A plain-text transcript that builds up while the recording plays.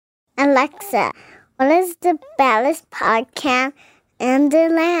Alexa, what is the baddest podcast in the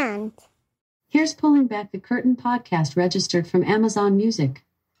land? Here's Pulling Back the Curtain podcast registered from Amazon Music.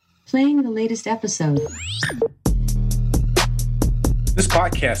 Playing the latest episode. This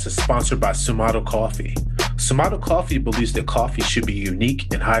podcast is sponsored by Sumato Coffee. Sumato Coffee believes that coffee should be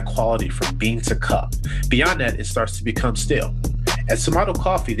unique and high quality from bean to cup. Beyond that, it starts to become stale. At Sumato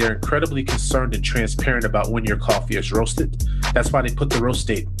Coffee, they're incredibly concerned and transparent about when your coffee is roasted. That's why they put the roast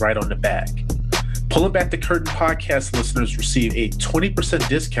date right on the bag. Pulling Back the Curtain podcast listeners receive a 20%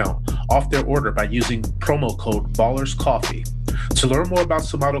 discount off their order by using promo code BallersCoffee. To learn more about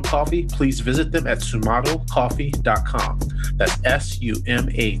Sumato Coffee, please visit them at sumatocoffee.com. That's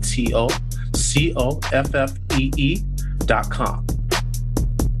SUMATOCOFFEE.com.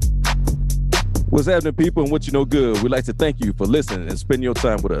 What's happening, people, and what you know good? We'd like to thank you for listening and spending your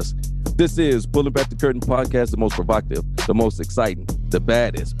time with us. This is Pulling Back the Curtain podcast, the most provocative, the most exciting, the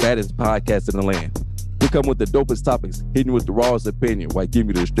baddest podcast in the land. We come with the dopest topics, hitting you with the rawest opinion while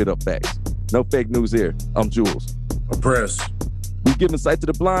giving you the straight up facts. No fake news here. I'm Jules. I'm Press. We giving sight to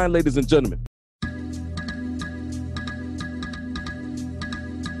the blind, ladies and gentlemen.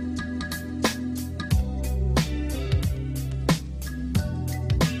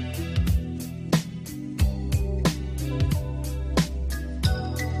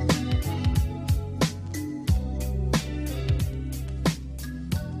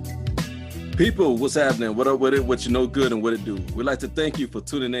 People, what's happening? What up with it? What you know good and what it do? We'd like to thank you for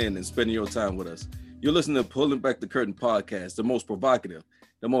tuning in and spending your time with us. You're listening to Pulling Back the Curtain podcast, the most provocative,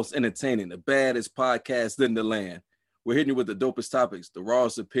 the most entertaining, the baddest podcast in the land. We're hitting you with the dopest topics, the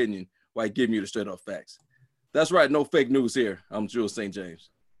rawest opinion, while giving you the straight up facts. That's right, no fake news here. I'm Jules St.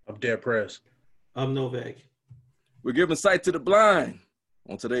 James. I'm Dad Press. I'm Novak. We're giving sight to the blind.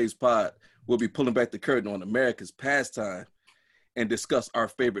 On today's pod, we'll be pulling back the curtain on America's pastime and discuss our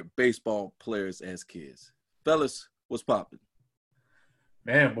favorite baseball players as kids. Fellas, what's poppin'?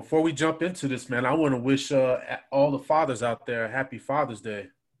 Man, before we jump into this, man, I want to wish all the fathers out there a happy Father's Day.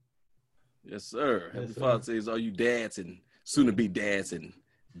 Yes, sir. Happy Father's Day to all you dads and soon-to-be dads and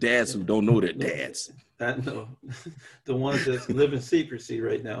dads who don't know their dads. I know. The ones that live in secrecy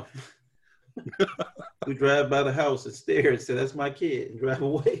right now. We drive by the house and stare and say, that's my kid, and drive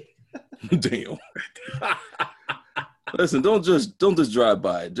away. Damn. Listen, don't just drive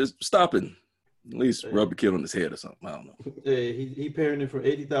by it. Just stop and at least rub a kid on his head or something. I don't know. Yeah, he parenting from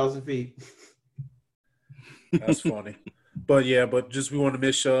 80,000 feet. That's funny. But just we want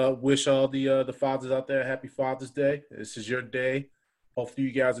to wish all the fathers out there a happy Father's Day. This is your day. Hopefully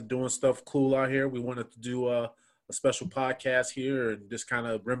you guys are doing stuff cool out here. We wanted to do a special podcast here and just kind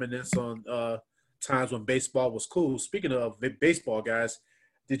of reminisce on times when baseball was cool. Speaking of baseball, guys,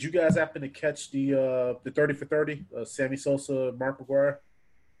 did you guys happen to catch the 30 for 30, Sammy Sosa, Mark McGwire?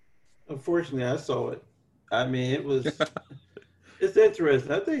 Unfortunately, I saw it. I mean, it's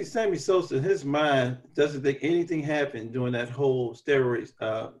interesting. I think Sammy Sosa, in his mind, doesn't think anything happened during that whole steroids,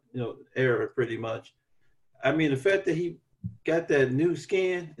 era, pretty much. I mean, the fact that he got that new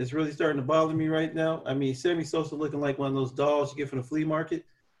skin is really starting to bother me right now. I mean, Sammy Sosa looking like one of those dolls you get from the flea market.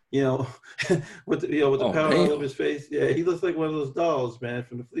 With the powder all over his face. Yeah, he looks like one of those dolls, man,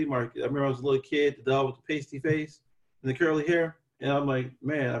 from the flea market. I remember I was a little kid, the doll with the pasty face and the curly hair, and I'm like,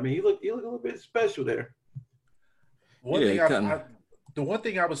 man, I mean, he look a little bit special there. The one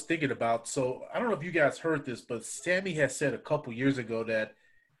thing I was thinking about, so I don't know if you guys heard this, but Sammy has said a couple years ago that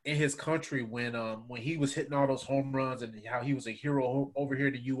in his country, when he was hitting all those home runs and how he was a hero over here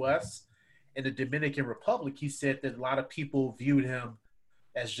in the U.S., in the Dominican Republic, he said that a lot of people viewed him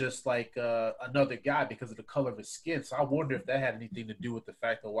as just like another guy because of the color of his skin. So I wonder if that had anything to do with the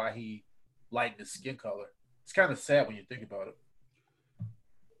fact of why he lightened his skin color. It's kind of sad when you think about it.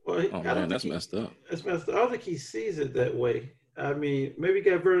 Well, that's messed up. That's messed up. I don't think he sees it that way. I mean, maybe he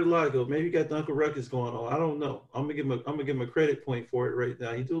got vertigo. Maybe he got the Uncle Ruckus going on. I don't know. I'm gonna give him a credit point for it right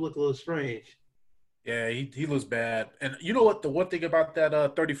now. He do look a little strange. Yeah, he looks bad. And you know what? The one thing about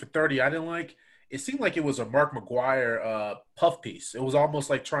that 30 for 30 I didn't like, it seemed like it was a Mark McGwire puff piece. It was almost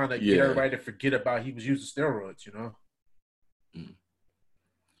like trying to get everybody to forget about he was using steroids, you know?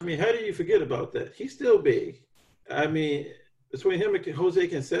 I mean, how do you forget about that? He's still big. I mean, between him and Jose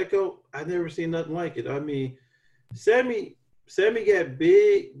Canseco, I never seen nothing like it. I mean, Sammy got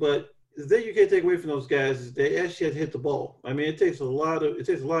big, but the thing you can't take away from those guys is they actually had to hit the ball. I mean, it takes a lot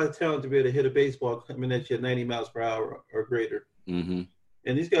of talent to be able to hit a baseball coming at you at 90 miles per hour or greater. Mm-hmm.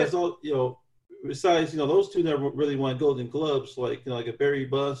 And these guys all, besides, those two never really won Golden Gloves, like a Barry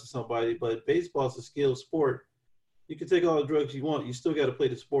Bonds or somebody. But baseball's a skilled sport. You can take all the drugs you want. You still got to play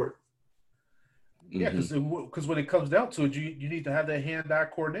the sport. Yeah, because when it comes down to it, you need to have that hand-eye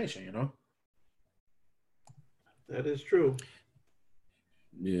coordination, you know? That is true.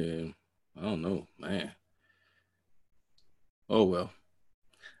 Yeah. I don't know, man. Oh, well.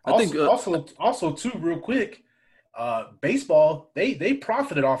 I Also, think also too, real quick, baseball, they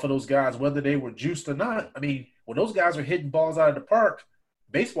profited off of those guys, whether they were juiced or not. I mean, when those guys were hitting balls out of the park,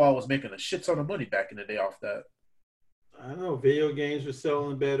 baseball was making a shit ton of money back in the day off that. I don't know. Video games are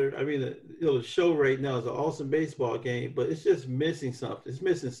selling better. I mean, the show right now is an awesome baseball game, but it's just missing something. It's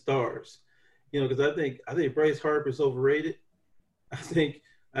missing stars. Because I think Bryce Harper's overrated. I think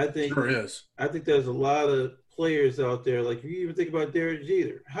Sure is. I think there's a lot of players out there. Like, if you even think about Derek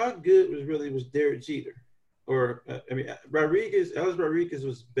Jeter, how good was Derek Jeter? Or Alex Rodriguez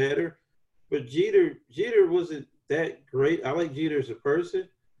was better, but Jeter wasn't that great. I like Jeter as a person.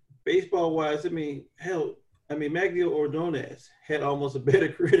 Baseball wise, Maglio Ordonez had almost a better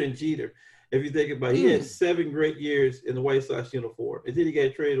career than Jeter. If you think about it, he had 7 great years in the White Sox uniform, and then he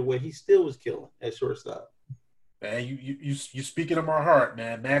got traded away. He still was killing at shortstop. Man, you speaking of my heart,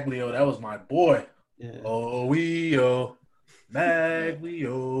 man. Maglio, that was my boy. Yeah. Oh, Maglio.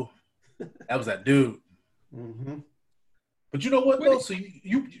 That was that dude. Mm-hmm. But you know what, though? So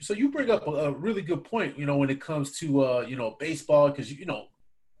you bring up a really good point, when it comes to, baseball, because,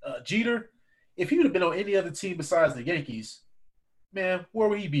 Jeter, if he would have been on any other team besides the Yankees, man, where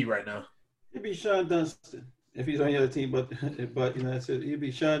would he be right now? He'd be Sean Dunston. If he's on the other team, but he'd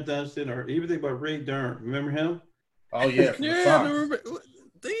be Sean Dunston, or even think about Ray Durham. Remember him? Oh, yeah. Yeah,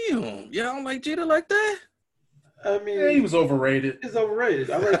 damn. Yeah, I don't like Jeter like that. I mean, yeah, he was overrated. He's overrated.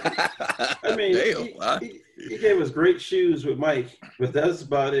 He gave us great shoes with Mike, but that's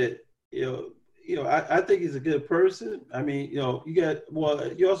about it. I think he's a good person. I mean, you also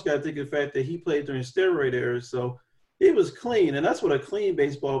got to think of the fact that he played during steroid era, so he was clean, and that's what a clean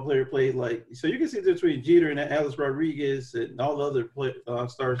baseball player played like. So you can see the difference between Jeter and Alex Rodriguez and all the other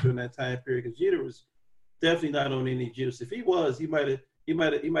stars during that time period, because Jeter was definitely not on any juice. If he was, he might have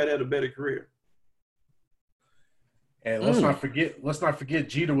had a better career. And let's not forget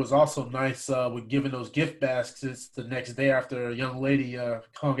Jeter was also nice with giving those gift baskets the next day after a young lady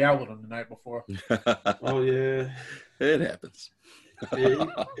hung out with him the night before. Oh yeah, it happens. Yeah,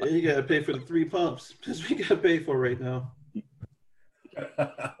 you got to pay for the 3 pumps. That's what you got to pay for right now.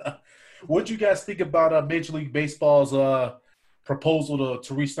 What do you guys think about Major League Baseball's proposal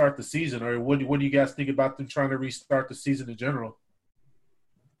to restart the season, or what do you guys think about them trying to restart the season in general?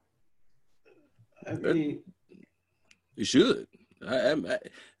 I mean, you should. I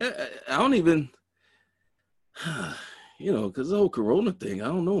don't even, because the whole Corona thing, I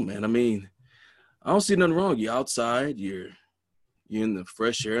don't know, man. I mean, I don't see nothing wrong. You're outside, you're in the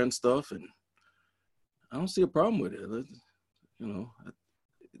fresh air and stuff, and I don't see a problem with it.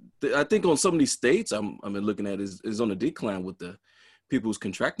 I think on some of these states I'm looking at is on a decline with the people who's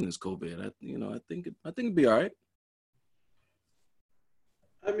contracting this COVID. I think it'd be all right.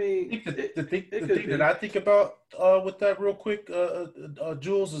 I mean, the thing that I think about with that real quick,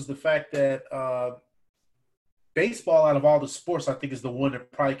 Jules, is the fact that baseball, out of all the sports, I think is the one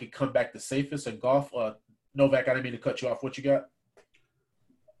that probably could come back the safest. And golf, Novak, I didn't mean to cut you off. What you got?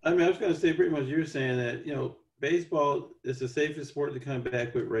 I mean, I was going to say pretty much you're saying that, baseball is the safest sport to come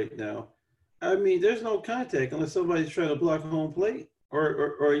back with right now. I mean, there's no contact unless somebody's trying to block home plate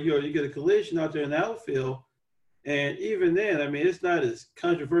or you get a collision out there in the outfield. And even then, I mean, it's not as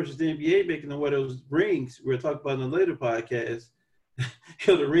controversial as the NBA making them what those rings we'll talk about in a later podcast.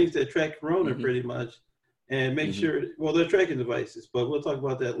 The rings that track Corona pretty much and make sure, well, they're tracking devices, but we'll talk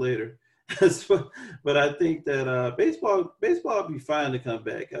about that later. But I think that baseball will be fine to come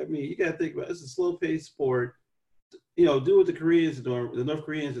back. I mean, you got to think about it. It's a slow-paced sport. Do what the Koreans are doing, the North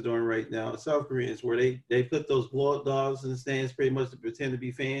Koreans are doing right now, the South Koreans, where they put those blow-up dogs in the stands pretty much to pretend to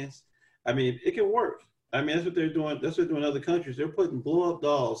be fans. I mean, it can work. I mean, that's what they're doing. That's what they're doing in other countries. They're putting blow-up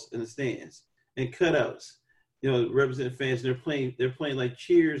dolls in the stands and cutouts, represent fans. They're playing like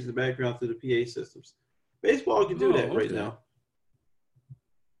cheers in the background through the PA systems. Baseball can do that right now.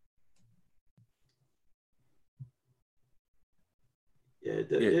 Yeah,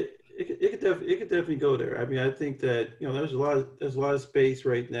 it could definitely go there. I mean, I think that there's a lot of space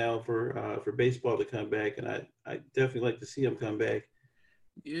right now for baseball to come back, and I definitely like to see them come back.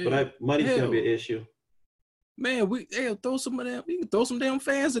 Yeah, but money's gonna be an issue. Man, we can throw some damn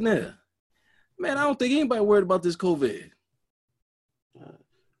fans in there. Man, I don't think anybody worried about this COVID.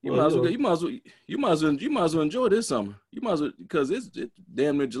 You might as well enjoy this summer. You might as well, because it's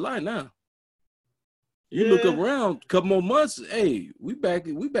damn near July now. You look around, a couple more months. Hey, we back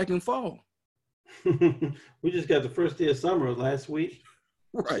in fall. We just got the first day of summer last week.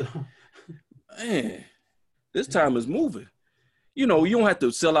 Right. man, this time is moving. You know, you don't have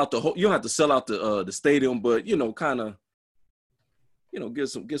to sell out the stadium, but kind of, get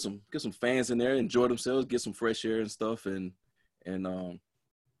some fans in there, enjoy themselves, get some fresh air and stuff, and that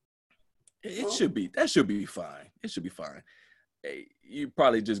should be fine. It should be fine. Hey, you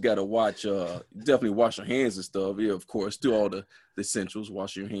probably just got to definitely wash your hands and stuff. Yeah, of course, do all the essentials,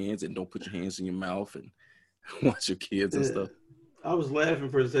 wash your hands and don't put your hands in your mouth and watch your kids and stuff. I was laughing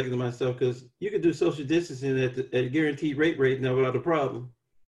for a second to myself because you could do social distancing at a guaranteed rate now without a problem.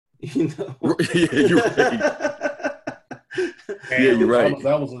 Yeah, you're right. Yeah, you're right.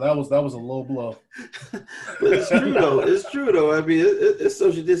 That was a low blow. But it's true though. It's true though. I mean, it's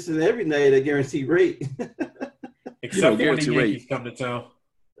social distancing every night at guaranteed rate. Except for when the Yankees come to town.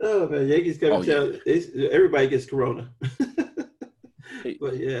 Oh man, Yankees come to town. Everybody gets corona.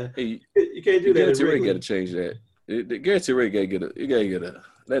 But yeah, you can't do that. Guarantee rate got to change that. The guarantee rate got to get a.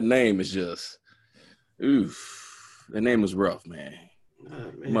 That name is just, oof. That name is rough, man.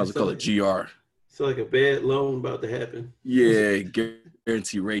 Man, you might as well call it GR. It's like a bad loan about to happen. Yeah,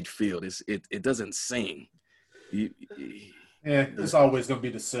 guarantee rate field. It doesn't sing. It's always gonna be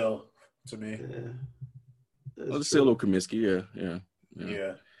the sell to me. Yeah. The sell or Comiskey, yeah.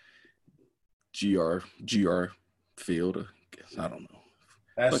 GR field. I don't know.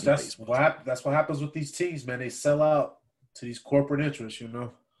 That's what happens with these teams, man. They sell out to these corporate interests,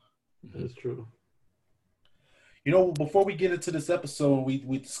 That's true. Before we get into this episode,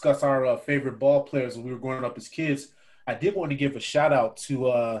 we discuss our favorite ball players when we were growing up as kids. I did want to give a shout out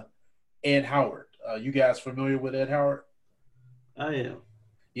to Ed Howard. You guys familiar with Ed Howard? I am.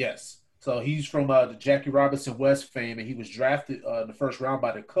 Yes. So he's from the Jackie Robinson West fame, and he was drafted in the first round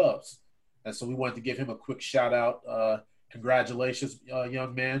by the Cubs. And so we wanted to give him a quick shout out. Congratulations,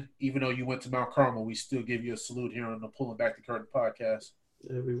 young man. Even though you went to Mount Carmel, we still give you a salute here on the Pulling Back the Curtain podcast.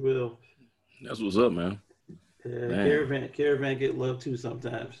 Yeah, we will. That's what's up, man. Yeah, Caravan get love too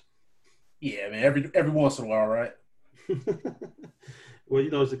sometimes. Yeah, man. Every once in a while, right?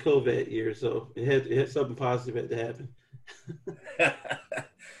 Well, it's a COVID year, so it had something positive had to happen.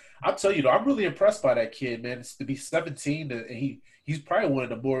 I'll tell you, though, I'm really impressed by that kid, man. It's to be 17, and he's probably one of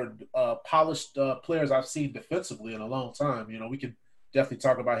the more polished players I've seen defensively in a long time. We could definitely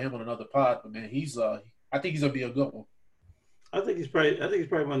talk about him on another pod, but man, I think he's gonna be a good one. I think he's probably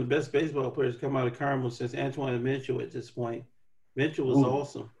one of the best baseball players to come out of Carmel since Antoine Mitchell at this point. Mitchell was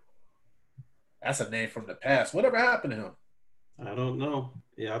awesome. That's a name from the past. Whatever happened to him? I don't know.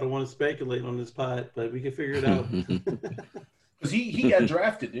 Yeah, I don't want to speculate on this pod, but we can figure it out. Because he got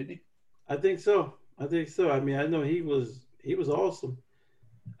drafted, didn't he? I think so. I mean, I know he was awesome.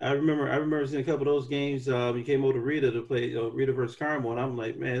 I remember seeing a couple of those games. He came over to Rita to play Rita versus Carmel, and I'm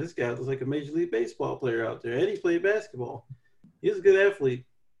like, man, this guy looks like a Major League Baseball player out there, and he played basketball. He's a good athlete.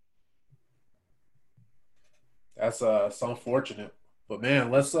 That's unfortunate, but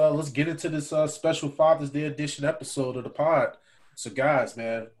man, let's get into this special Father's Day edition episode of the pod. So, guys,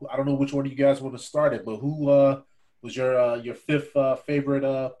 man, I don't know which one of you guys want to start it, but who was your fifth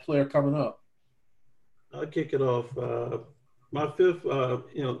favorite player coming up? I'll kick it off. My fifth,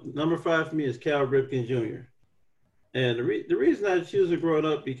 number 5 for me is Cal Ripken Jr. And the reason I choose him growing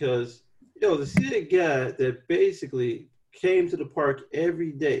up because, to see a guy that basically came to the park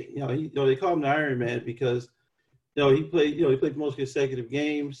every day. They call him the Iron Man because, he played the most consecutive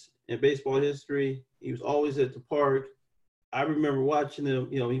games in baseball history. He was always at the park. I remember watching him.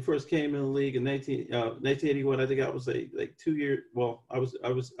 He first came in the league in 1981. I think I was like 2 years. Well, I was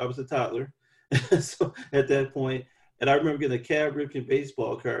a toddler, so at that point. And I remember getting a Cal Ripken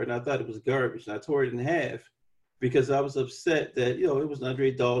baseball card, and I thought it was garbage. And I tore it in half because I was upset that, it was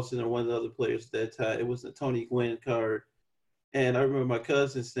Andre Dawson or one of the other players at that time. It was a Tony Gwynn card. And I remember my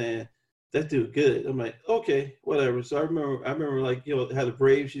cousin saying, that dude good. I'm like, okay, whatever. So I remember how the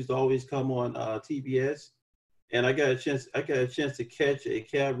Braves used to always come on TBS. And I got a chance to catch a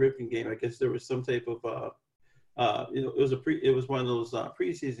Cal Ripken game. I guess there was some type of, it was one of those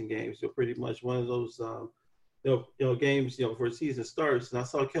preseason games. So pretty much one of those, games, before the season starts. And I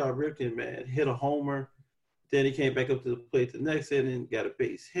saw Cal Ripken, man, hit a homer. Then he came back up to the plate the next inning, got a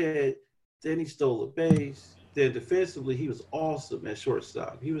base hit. Then he stole a base. Then defensively, he was awesome at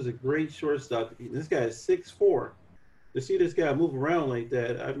shortstop. He was a great shortstop. This guy is 6'4". To see this guy move around like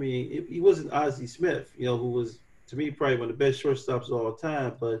that, I mean, he wasn't Ozzie Smith, who was, to me, probably one of the best shortstops of all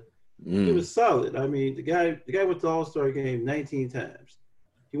time, but he was solid. I mean, the guy went to the All-Star game 19 times.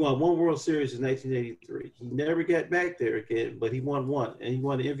 He won one World Series in 1983. He never got back there again, but he won one, and he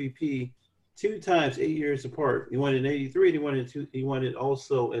won the MVP 2 times, 8 years apart. He won it in 83, and he won it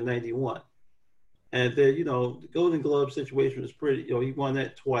also in 91. And then, the Golden Glove situation was pretty, he won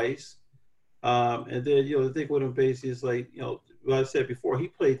that twice. And then, the thing with him basically is like, what I said before, he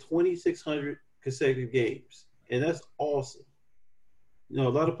played 2,600 consecutive games. And that's awesome. A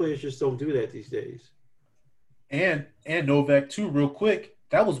lot of players just don't do that these days. And Novak, too, real quick,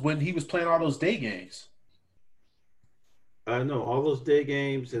 that was when he was playing all those day games. I know, all those day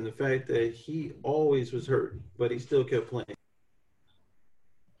games and the fact that he always was hurt, but he still kept playing.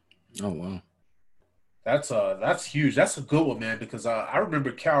 Oh, wow. That's huge. That's a good one, man, because I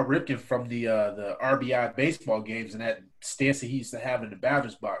remember Cal Ripken from the RBI baseball games and that stance that he used to have in the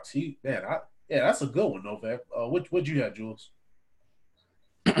batter's box. That's a good one, Novak. What'd you have, Jules?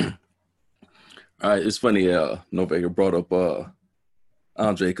 All right, it's funny, Novak brought up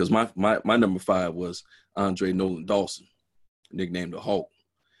Andre, because my number 5 was Andre Nolan Dawson, nicknamed the Hulk.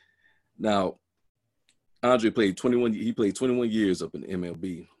 Now, Andre played 21 years up in the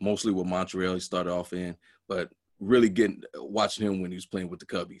MLB, mostly with Montreal he started off in, but really watching him when he was playing with the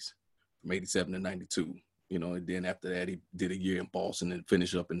Cubbies from 87 to 92, and then after that he did a year in Boston and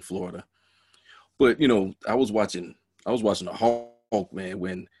finished up in Florida. But, I was watching the Hulk, man,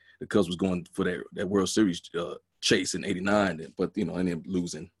 when the Cubs was going for that World Series chase in '89, but ended up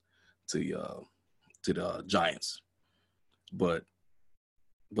losing to the Giants. But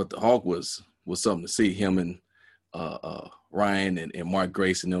the Hulk was something to see. Him and Ryan and Mark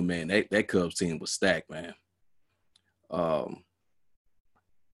Grace and them, man, that Cubs team was stacked, man.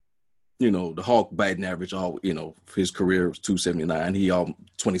 The Hulk batting average, his career was .279. He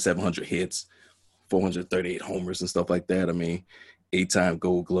 2,700 hits, 438 homers and stuff like that. I mean, 8-time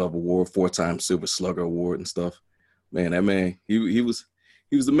Gold Glove Award, 4-time Silver Slugger Award and stuff. Man, that man, he was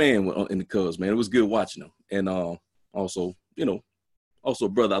the man in the Cubs, man. It was good watching him. And also a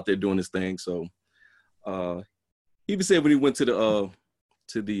brother out there doing his thing. So he even said when he went to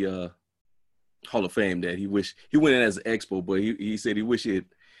the Hall of Fame that he wished he went in as an Expo, but he said he wished he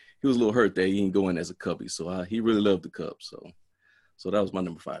was a little hurt that he didn't go in as a Cubby. So he really loved the Cubs. So that was my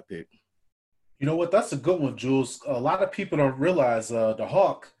number 5 pick. You know what? That's a good one, Jules. A lot of people don't realize the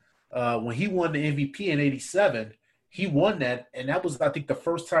Hawk, when he won the MVP in '87, he won that, and that was, I think, the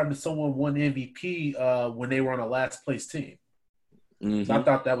first time that someone won MVP when they were on a last place team. Mm-hmm. So I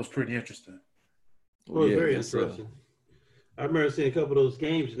thought that was pretty interesting. Well, very interesting. I remember seeing a couple of those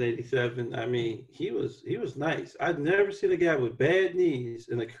games in '87. I mean, he was nice. I'd never seen a guy with bad knees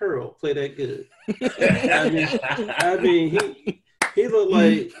and a curl play that good. I mean, he looked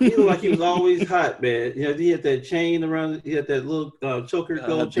like he was always hot, man. He had that chain around. He had that little choker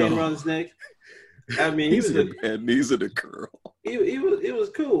gold chain around his neck. I mean, he was bad knees and a curl. It was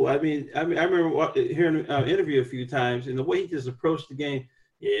cool. I mean, I remember hearing an interview a few times, and the way he just approached the game.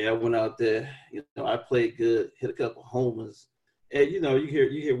 Yeah, I went out there. I played good, hit a couple homers, and you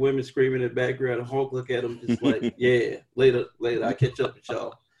hear women screaming in the background. And Hulk look at him just like, yeah, later, I catch up with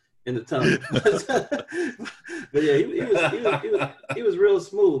y'all in the tunnel. But yeah, he was real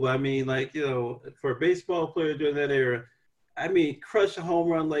smooth. I mean, like for a baseball player during that era, I mean, crush a home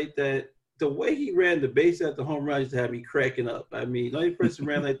run like that. The way he ran the base after home run used to have me cracking up. I mean, the only person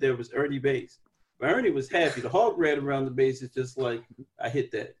ran like that was Ernie Bates. But Ernie was happy. The Hawk ran around the bases just like, I hit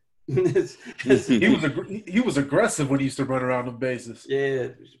that. He was aggressive when he used to run around the bases. Yeah,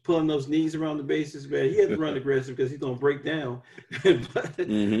 pulling those knees around the bases, man. He had to run aggressive because he's going to break down.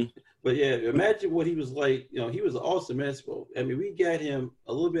 But yeah, imagine what he was like. He was an awesome Expo. I mean, we got him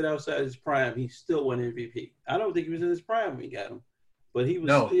a little bit outside his prime. He still won MVP. I don't think he was in his prime when we got him. But he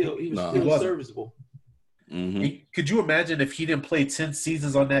was still serviceable. Mm-hmm. Could you imagine if he didn't play 10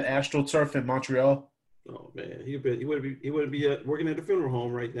 seasons on that AstroTurf in Montreal? Oh man, he wouldn't be working at the funeral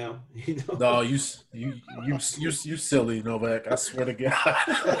home right now. No, you silly, Novak. I swear to God.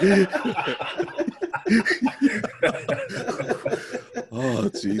 Oh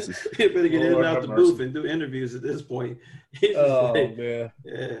Jesus! He better get in and out the booth and do interviews at this point. Man. Yeah,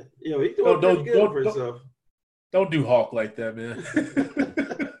 he's doing pretty good for himself. Don't do Hawk like that, man.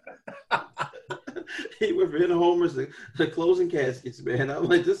 He went for hitting homers to closing caskets, man. I'm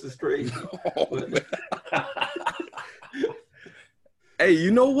like, this is crazy. Hey,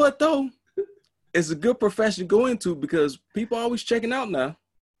 you know what though? It's a good profession to go into because people are always checking out now.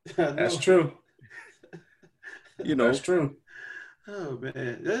 That's true. That's true. Oh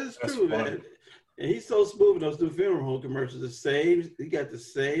man, that's true, funny. Man. And he's so smooth in those new funeral home commercials. He got the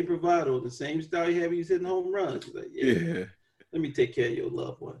same bravado, the same style he had when he was hitting home runs. He's like, yeah, let me take care of your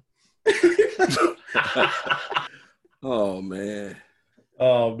loved one. Oh man,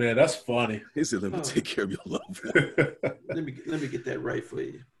 that's funny. He said, "Let me take care of your loved one." let me get that right for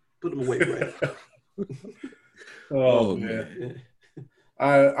you. Put him away right. Oh man.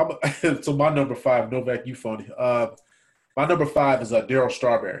 So my number 5, Novak, you funny. My number 5 is Darryl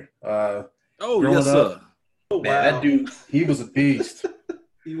Strawberry. Oh, yes, sir. Oh, Man, that dude, he was a beast.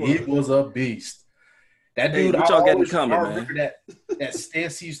 He was a beast. That dude, what y'all got in common, man? remember that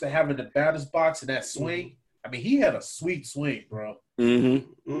stance he used to have in the batter's box and that swing. I mean, he had a sweet swing, bro.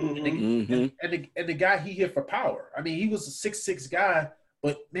 Mm-hmm. And the guy he hit for power. I mean, he was a 6'6" guy,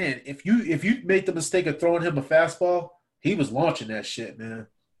 but man, if you made the mistake of throwing him a fastball, he was launching that shit, man.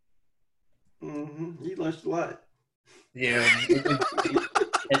 He launched a lot. Yeah.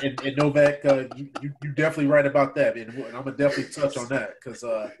 And Novak, you're definitely right about that, and I'm gonna definitely touch on that because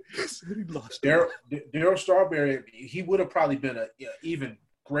Darryl Strawberry, he would have probably been an even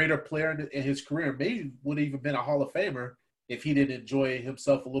greater player in his career. Maybe would have even been a Hall of Famer if he didn't enjoy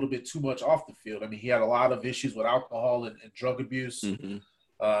himself a little bit too much off the field. I mean, he had a lot of issues with alcohol and drug abuse.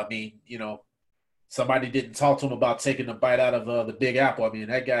 I mean, somebody didn't talk to him about taking a bite out of the Big Apple. I mean,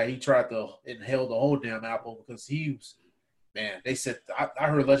 that guy, he tried to inhale the whole damn apple because he was. Man, they said I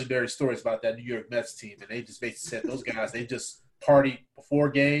heard legendary stories about that New York Mets team, and they just basically said those guys, they just partied before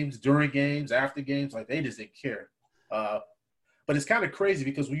games, during games, after games, like they just didn't care. But it's kind of crazy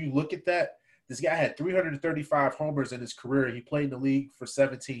because when you look at that, this guy had 335 homers in his career. He played in the league for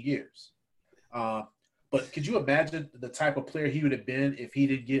 17 years. But could you imagine the type of player he would have been if he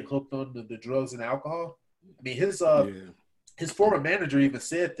didn't get hooked on the drugs and alcohol? I mean, his former manager even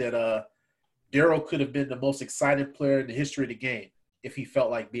said that Darryl could have been the most exciting player in the history of the game if he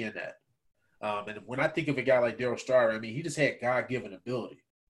felt like being that. And when I think of a guy like Darryl Strawberry, I mean, he just had God-given ability.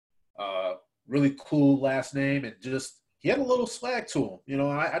 Really cool last name, and just he had a little swag to him.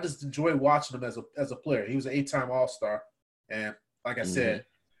 I just enjoy watching him as a player. He was an 8-time All-Star, and like I said,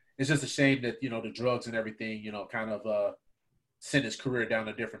 it's just a shame that the drugs and everything kind of sent his career down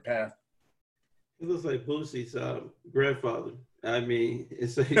a different path. It looks like Boosie's grandfather. I mean,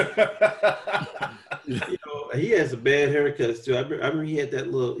 it's like, he has a bad haircuts too. I remember he had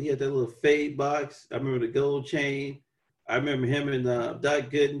that little fade box. I remember the gold chain. I remember him and Doc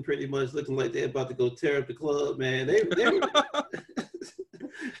Gooden pretty much looking like they're about to go tear up the club, man. They were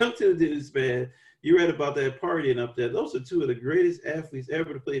them two dudes, man. You read about that partying up there. Those are two of the greatest athletes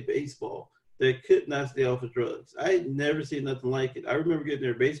ever to play baseball. They could not stay off of drugs. I had never seen nothing like it. I remember getting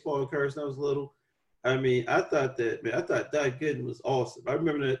their baseball cards when I was little. I mean, I thought Doc Gooden was awesome. I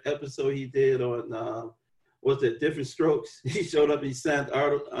remember that episode he did on, Different Strokes? He showed up and he signed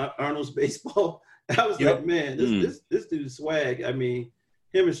Arnold's baseball. I was like, man, this dude's swag. I mean,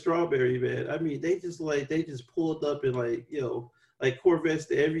 him and Strawberry, man. I mean, they just pulled up in like Corvettes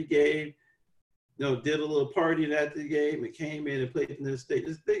to every game. Did a little party after the game and came in and played in the state.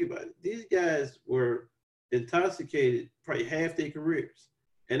 Just think about it. These guys were intoxicated probably half their careers.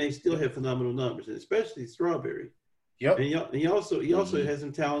 And they still have phenomenal numbers, and especially Strawberry. Yep. And he also has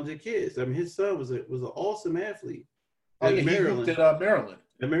some talented kids. I mean, his son was an awesome athlete. He moved to Maryland.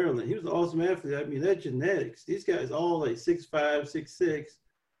 In Maryland, he was an awesome athlete. I mean, that genetics. These guys all like 6'5", 6'6",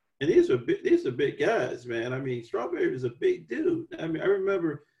 and these are big guys, man. I mean, Strawberry was a big dude. I mean, I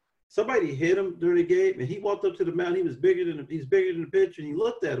remember somebody hit him during the game, and he walked up to the mound. He's bigger than the pitcher, and he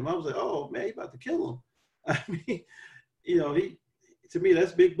looked at him. I was like, oh man, he's about to kill him. I mean, to me,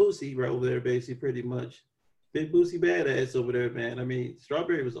 that's Big Boosie right over there, basically, pretty much. Big Boosie badass over there, man. I mean,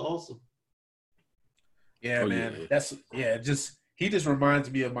 Strawberry was awesome. Yeah, man. Yeah. He just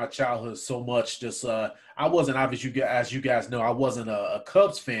reminds me of my childhood so much. I wasn't, obviously, as you guys know, I wasn't a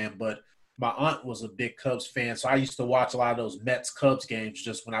Cubs fan, but my aunt was a big Cubs fan. So I used to watch a lot of those Mets-Cubs games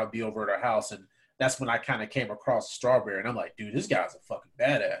just when I would be over at her house. And that's when I kind of came across Strawberry. And I'm like, dude, this guy's a fucking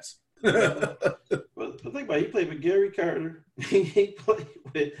badass. Well, think about it. He played with Gary Carter. He played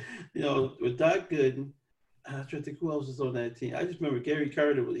with Doc Gooden. I'm trying to think who else was on that team. I just remember Gary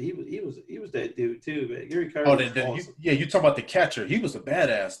Carter. He was that dude too, man. Gary Carter. Awesome. You talking about the catcher? He was a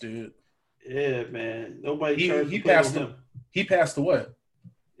badass dude. Yeah, man. Nobody. He passed him. He passed away.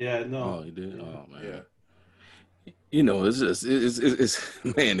 Yeah, I know. Oh, he did. Oh man. Yeah.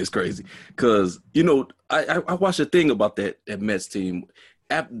 It's crazy because I watched a thing about that Mets team.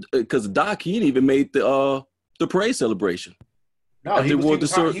 Because Doc, he didn't even made the parade celebration. No, he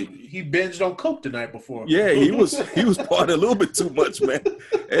binged on coke the night before. Yeah, he was partying a little bit too much, man.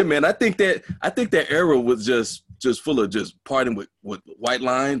 Hey, man, I think that era was just full of just partying with white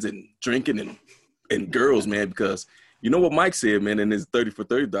lines and drinking and girls, man. Because you know what Mike said, man, in his 30 for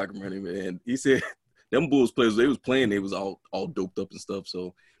 30 documentary, man. He said them Bulls players, they was playing, they was all doped up and stuff.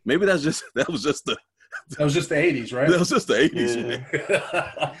 So maybe that was just the 80s, right? That was just the 80s, man.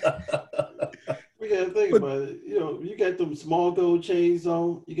 We gotta think about it. You got them small gold chains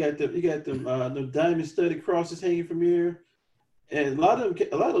on. You got them diamond studded crosses hanging from here. And a lot of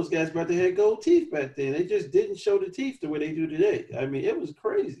those guys back then had gold teeth back then. They just didn't show the teeth the way they do today. I mean, it was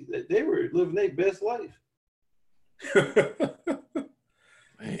crazy. They were living their best life.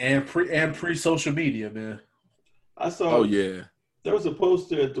 and pre social media, man. I saw. Oh yeah. There was a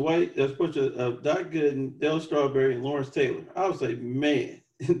poster of Dwight. There was a poster of Doc Gooden, Dale Strawberry, and Lawrence Taylor. I was like, man,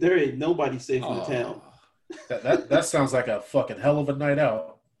 there ain't nobody safe in the town. That sounds like a fucking hell of a night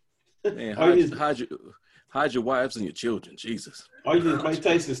out. Man, hide your wives and your children, Jesus. All you need is Mike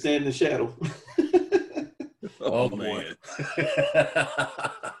Tyson stand in the shadow. Oh man.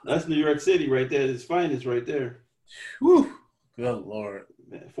 That's New York City right there. Its finest right there. Whew. Good Lord.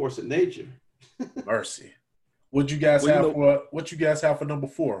 Man, force of nature. Mercy. What you guys have for number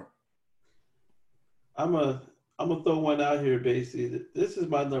 4? I'm gonna throw one out here basically. This is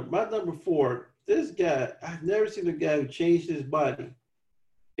my number. My number 4. This guy, I've never seen a guy who changed his body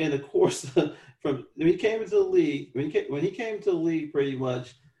in the course of, from when he came into the league. When he came to the league, pretty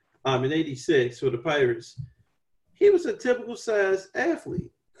much, in '86 for the Pirates, he was a typical size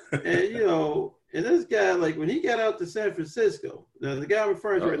athlete, and and this guy, like when he got out to San Francisco, now the guy I'm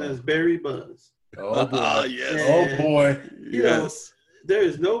referring to right now is Barry Bonds. Oh boy! Yes. Oh boy! Yes. There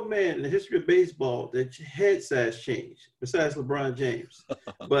is no man in the history of baseball that head size changed besides LeBron James.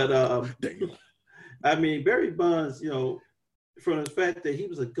 But I mean, Barry Bonds, from the fact that he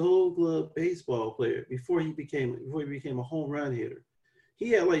was a Gold Glove baseball player before he became a home run hitter, he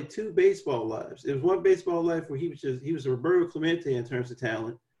had like 2 baseball lives. There was one baseball life where he was a Roberto Clemente in terms of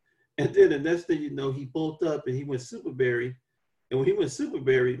talent, and then the next thing you know, he bulked up and he went Super Barry. And when he went Super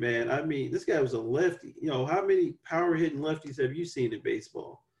Barry, man, I mean, this guy was a lefty. How many power hitting lefties have you seen in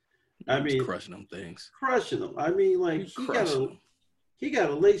baseball? I mean, crushing them things. Crushing them. I mean, like he got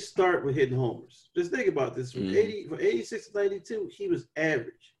a late start with hitting homers. Just think about this. From 86 to 92, he was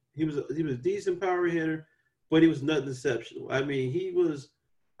average. He was a decent power hitter, but he was nothing exceptional. I mean, he was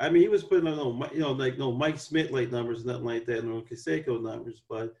putting on like no Mike Smith like numbers, nothing like that, no Canseco numbers,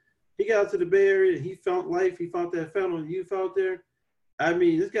 but he got out to the Bay Area and he found life. He found that fountain of youth out there. I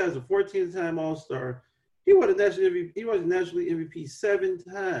mean, this guy's a 14-time All-Star. He won a national MVP 7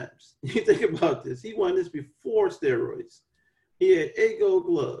 times. You think about this. He won this before steroids. He had 8 Gold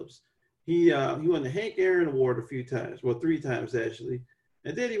Gloves. He won the Hank Aaron Award a few times, well, 3 times actually.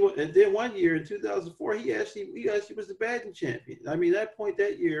 And then one year in 2004, he actually was the batting champion. I mean, that point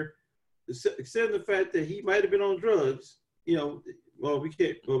that year, except the fact that he might have been on drugs, we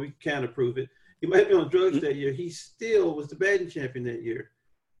can't prove it. He might be on drugs that year. He still was the batting champion that year.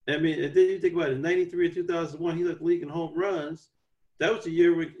 I mean, and then you think about it, in 93 and 2001, he led the league in home runs. That was the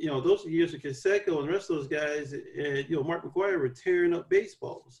year where, those are years with Canseco and the rest of those guys, and, Mark McGwire were tearing up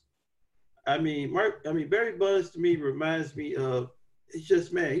baseballs. I mean, Barry Bonds to me reminds me of, it's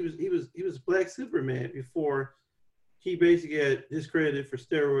just, man, he was Black Superman before he basically had discredited for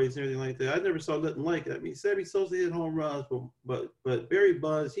steroids and everything like that. I never saw nothing like it. I mean, Sammy Sosa hit home runs, but Barry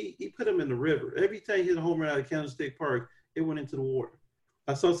Bonds, he put him in the river. Every time he hit a home run out of Candlestick Park, it went into the water.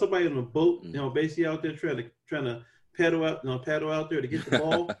 I saw somebody on a boat, basically out there trying to paddle out there to get the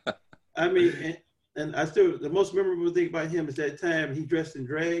ball. I mean, and I still, the most memorable thing about him is that time he dressed in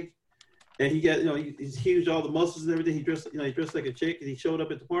drag, and he got, he's huge, all the muscles and everything. He dressed like a chick, and he showed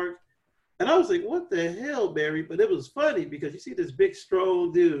up at the park. And I was like, what the hell, Barry? But it was funny because you see this big,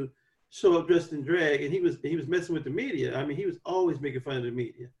 strong dude show up dressed in drag, and he was messing with the media. I mean, he was always making fun of the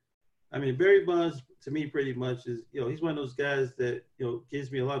media. I mean, Barry Bonds, to me, pretty much is, he's one of those guys that,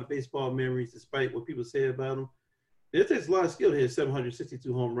 gives me a lot of baseball memories despite what people say about him. It takes a lot of skill to hit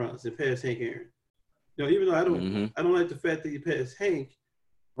 762 home runs and pass Hank Aaron. Even though I don't like the fact that he passed Hank.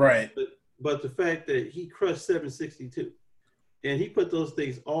 Right. But the fact that he crushed 762. And he put those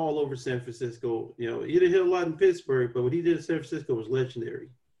things all over San Francisco. He didn't hit a lot in Pittsburgh, but what he did in San Francisco was legendary.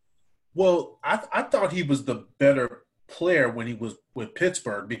 Well, I thought he was the better player when he was with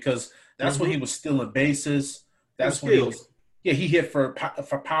Pittsburgh because that's when he was stealing bases. That's when he was. Yeah, he hit for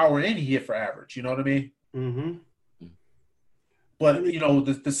power and he hit for average. You know what I mean? Mm-hmm. But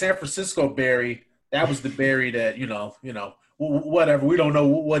the San Francisco Barry, that was the Barry that whatever. We don't know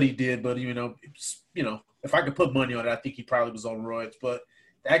what he did, but if I could put money on it, I think he probably was on roids. But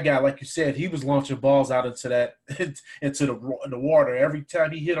that guy, like you said, he was launching balls out into the water every time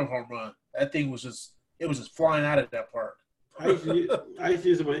he hit a home run. That thing was just flying out of that park. I used to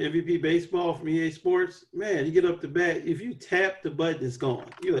use my MVP baseball from EA Sports. Man, you get up the bat, if you tap the button, it's gone.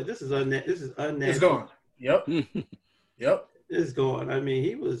 You're like, this is unnatural. It's gone. Yep. Yep. It's gone. I mean,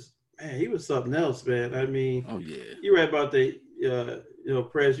 he was something else, man. I mean, oh yeah. You're right about the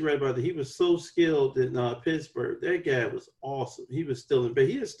Prez, you're right about that. He was so skilled in Pittsburgh. That guy was awesome. He was still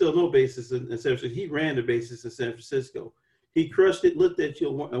he had still no bases in San Francisco. He ran the bases in San Francisco. he crushed it, looked at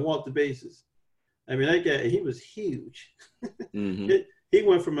you, and walked the bases. I mean, that guy, he was huge. Mm-hmm. He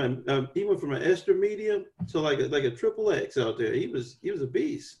went from an extra medium to like a triple X out there. He was a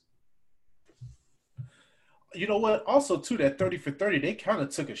beast. You know what? Also, too, that 30 for 30, they kind of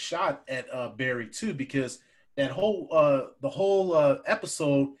took a shot at Barry too, because that whole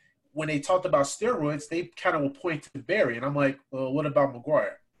episode when they talked about steroids, they kind of will point to Barry, and I'm like, well, what about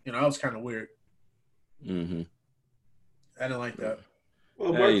McGwire? You know, that was kind of weird. Mm-hmm. I didn't like that.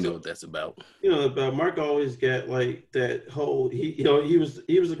 Well, Mark, you know what that's about. You know, about Mark always got like that whole. He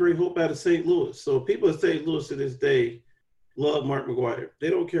was a great hope out of St. Louis. So people in St. Louis to this day love Mark McGwire. They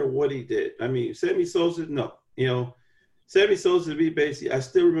don't care what he did. I mean, Sammy Sosa, no. You know, Sammy Sosa to be basically. I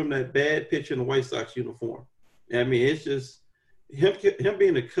still remember that bad picture in the White Sox uniform. I mean, it's just him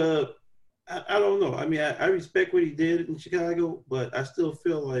being a Cub. I don't know. I mean, I respect what he did in Chicago, but I still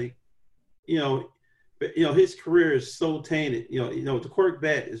feel like, his career is so tainted. The cork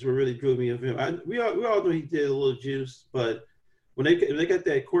bat is what really drew me of him. We all know he did a little juice, but when they got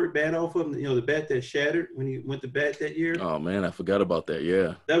that cork bat off of him, the bat that shattered when he went to bat that year. Oh man, I forgot about that.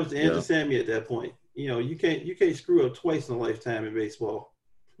 Yeah, that was the end of Sammy at that point. You can't screw up twice in a lifetime in baseball.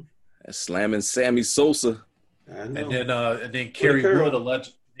 That's slamming Sammy Sosa. I know. And then Kerry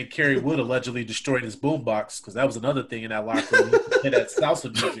Wood allegedly destroyed his boombox, because that was another thing in that locker room. That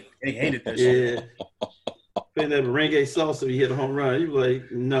salsa music, they hated that shit. Yeah, playing that merengue salsa, he hit a home run. You were like,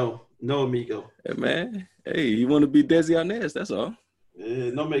 no, amigo. Hey man, you want to be Desi Arnaz? That's all.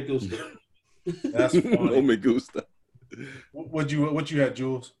 Yeah, no me gusta. That's funny. No me gusta. What you had,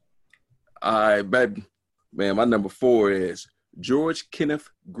 Jules? All right, baby. Man, my number 4 is George Kenneth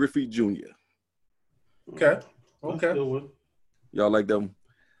Griffey Jr. Okay. Y'all like them?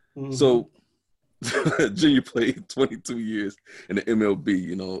 Mm-hmm. So, Junior played 22 years in the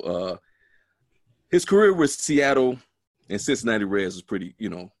MLB. His career with Seattle and Cincinnati Reds was pretty,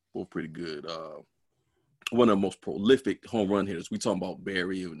 both pretty good. One of the most prolific home run hitters. We talking about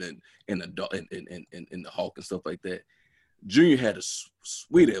Barry and the Hawk and stuff like that. Junior had a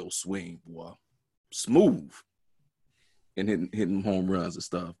sweet old swing, boy, smooth, and hitting home runs and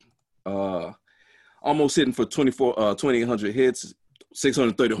stuff. Almost hitting for 2,800 hits,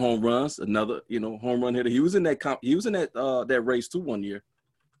 630 home runs. Another, home run hitter. He was in that race too one year.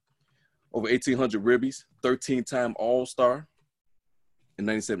 Over 1,800 ribbies, 13-time All-Star, in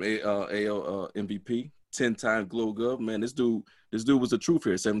 97 AL MVP, 10-time Globe Glove. Man, this dude was the truth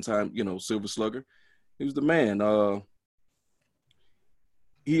here. 7-time, Silver Slugger. He was the man.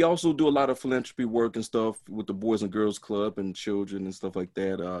 He also do a lot of philanthropy work and stuff with the Boys and Girls Club and children and stuff like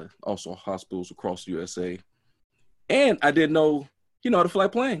that. Also hospitals across the USA. And I didn't know he know how to fly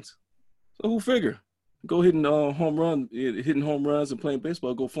planes. So who figure? Go hitting home runs and playing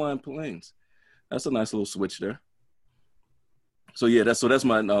baseball, go flying planes. That's a nice little switch there. So yeah, that's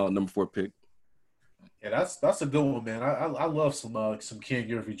my number 4 pick. Yeah, that's a good one, man. I love some Ken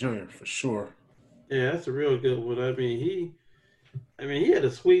Griffey Jr. for sure. Yeah, that's a real good one. I mean, he had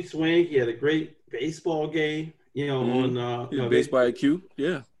a sweet swing. He had a great baseball game. On baseball IQ.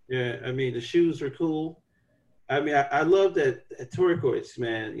 Yeah. Yeah, I mean the shoes are cool. I mean, I love that turquoise,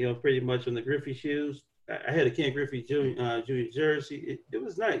 man. Pretty much on the Griffey shoes. I had a Ken Griffey Jr. jersey. It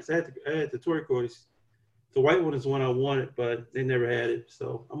was nice. I had the turquoise. The white one is the one I wanted, but they never had it.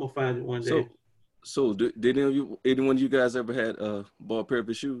 So I'm gonna find it one day. So did anyone of you guys ever had bought a pair of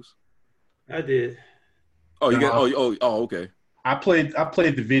his shoes? I did. Oh, you got. Oh, okay. I played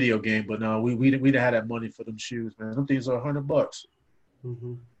the video game, but no, we didn't have that money for them shoes, man. Them things are $100.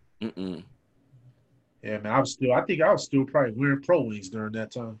 Mm-hmm. Mm-mm. Yeah, man. I think I was still probably wearing Pro Wings during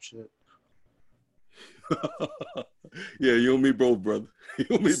that time. Shit. Yeah, you and me both, brother. You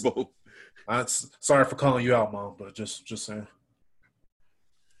and me both. Sorry for calling you out, Mom, but just saying.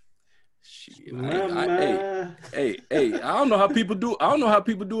 Shit, hey, I don't know how people do. I don't know how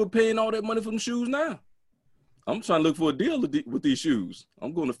people do it paying all that money for them shoes now. I'm trying to look for a deal with these shoes.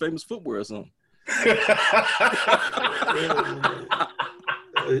 I'm going to Famous Footwear or something.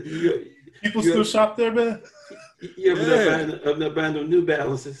 People still shop there, man. I'm not buying them New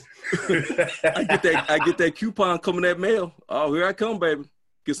Balances. I get that coupon coming that mail. Oh, here I come, baby.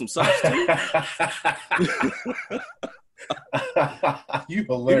 Get some socks too. You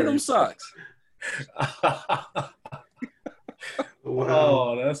hilarious. Give me them socks. Wow.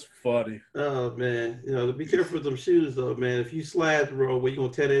 Oh, that's funny. Oh man, be careful with them shoes though, man. If you slide the wrong way, you're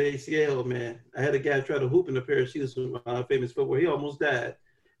gonna tear that ACL, man. I had a guy try to hoop in a pair of shoes from Famous Footwear. He almost died.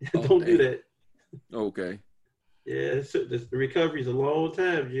 Don't do that. Okay. Yeah, the recovery's a long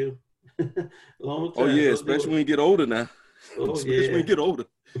time, you. Long time. Oh yeah, especially when you get older now. Oh, especially when you get older.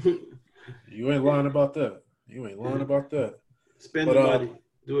 You ain't lying about that. Spend the money.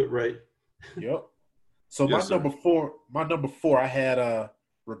 Do it right. Yep. So Yes, my number four, I had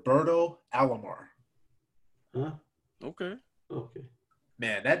Roberto Alomar. Huh? Okay.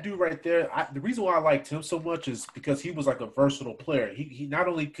 Man, that dude right there. The reason why I liked him so much is because he was like a versatile player. He not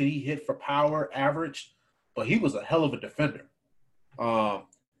only could he hit for power, average, but he was a hell of a defender.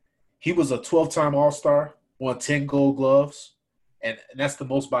 He was a 12-time All-Star, won 10 Gold Gloves, and that's the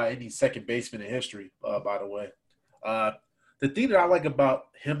most by any second baseman in history. By the way, the thing that I like about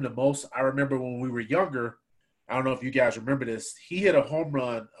him the most, I remember when we were younger. I don't know if you guys remember this. He hit a home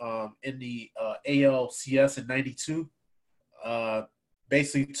run in the ALCS in '92.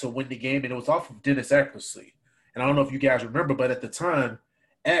 Basically to win the game, and it was off of Dennis Eckersley. And I don't know if you guys remember, but at the time,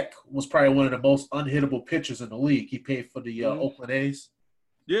 Eck was probably one of the most unhittable pitchers in the league. He played for the Oakland A's.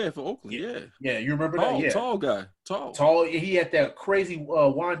 Yeah, for Oakland, yeah. Yeah, you remember that? Yeah. Tall guy. Tall. He had that crazy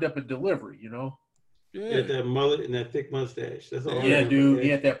wind-up and delivery, you know? Yeah. He had that mullet and that thick mustache. That's all. Yeah, dude. Yeah. He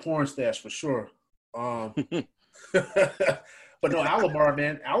had that porn stash for sure. But no, Alomar,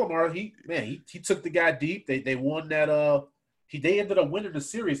 man. Alomar, he took the guy deep. They won that they ended up winning the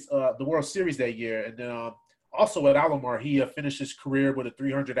series, the World Series that year. And then also at Alomar, he finished his career with a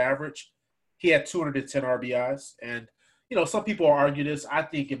 300 average. He had 210 RBIs. And, you know, some people argue this. I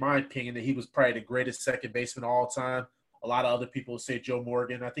think, in my opinion, that he was probably the greatest second baseman of all time. A lot of other people say Joe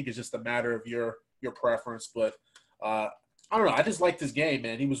Morgan. I think it's just a matter of your preference. But I don't know. I just like this game,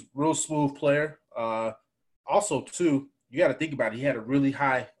 man. He was a real smooth player. Also, too, you got to think about it. He had a really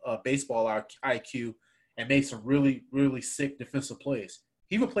high baseball IQ. And made some really, really sick defensive plays.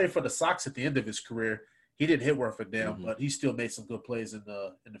 He even played for the Sox at the end of his career. He didn't hit worth a damn, but he still made some good plays in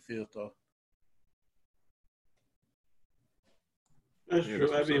the field, though. That's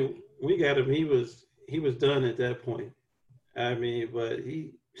true. I mean, we got him. He was done at that point. I mean, but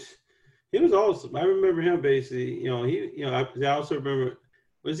he was awesome. I remember him basically. I also remember.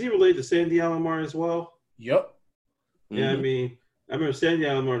 Was he related to Sandy Alomar as well? Yep. Yeah, I mean. I remember Sandy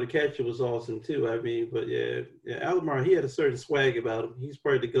Alomar, the catcher, was awesome too. I mean, but yeah, Alomar, he had a certain swag about him. He's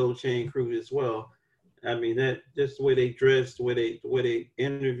part of the Gold Chain crew as well. I mean, that just the way they dressed, the way they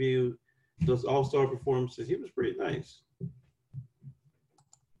interviewed, those all-star performances, he was pretty nice.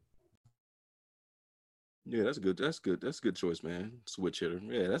 Yeah, that's good. That's a good choice, man. Switch hitter.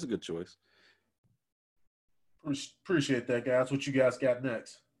 Yeah, that's a good choice. Appreciate that, guys. What you guys got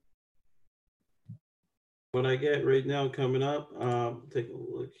next? What I got right now coming up, taking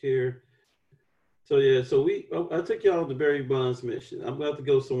a look here. So I took y'all on the Barry Bonds mission. I'm about to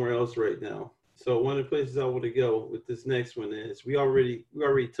go somewhere else right now. So one of the places I want to go with this next one is we already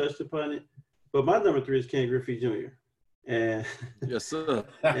touched upon it, but my number 3 is Ken Griffey Jr. And yes, sir.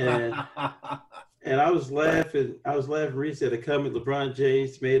 And I was laughing recently at a comment LeBron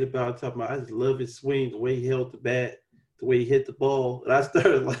James made about talking about I just love his swing, the way he held the bat, the way he hit the ball, and I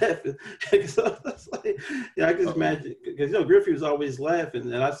started laughing because I was like, I can imagine because Griffey was always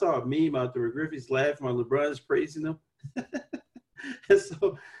laughing, and I saw a meme out there where Griffey's laughing while LeBron's praising him, and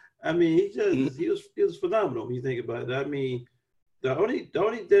so I mean he was phenomenal when you think about it. I mean the only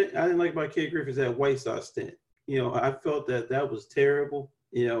thing I didn't like about Ken Griffey is that White Sox stint. I felt that was terrible.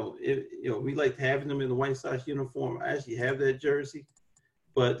 We liked having them in the White Sox uniform. I actually have that jersey,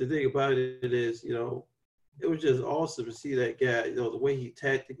 but the thing about it is it was just awesome to see that guy, the way he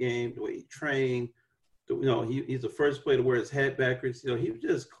attacked the game, the way he trained. He's the first player to wear his hat backwards. He was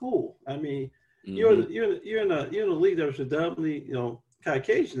just cool. I mean, you're in a league that was predominantly,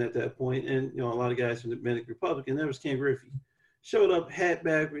 Caucasian at that point, and a lot of guys from the Dominican Republic, and there was Ken Griffey. Showed up hat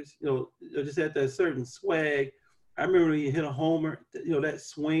backwards, just had that certain swag. I remember when he hit a homer, that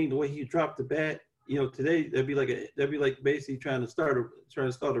swing, the way he dropped the bat. Today that'd be like basically trying to start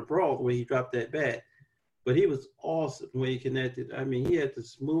a brawl the way he dropped that bat. But he was awesome the way he connected. I mean, he had the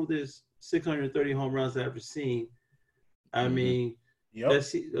smoothest 630 home runs I've ever seen. I mean,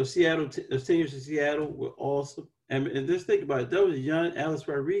 those 10 years in Seattle were awesome. And just think about it, there was a young Alex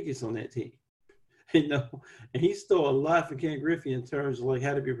Rodriguez on that team, and he stole a lot from Ken Griffey in terms of like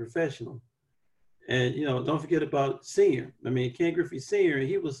how to be a professional. And, don't forget about Senior. I mean, Ken Griffey Senior,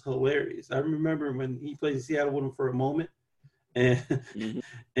 he was hilarious. I remember when he played in Seattle with him for a moment, and and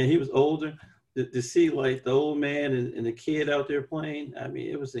he was older. To see like the old man and the kid out there playing, I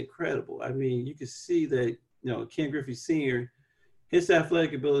mean, it was incredible. I mean, you could see that, Ken Griffey Sr., his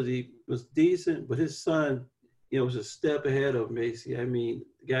athletic ability was decent, but his son, was a step ahead of him, basically. I mean,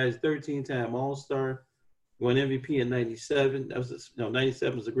 the guy's 13-time All-Star, won MVP in 97. That was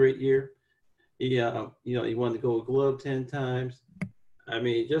 97 was a great year. He won the Gold Glove 10 times. I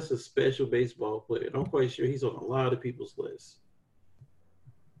mean, just a special baseball player. I'm quite sure he's on a lot of people's lists.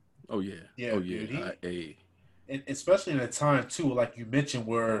 Oh yeah. Yeah. Oh yeah. and especially in a time too, like you mentioned,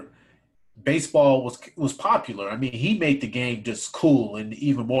 where baseball was popular. I mean, he made the game just cool and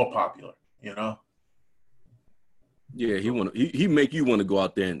even more popular. You know. Yeah, he make you want to go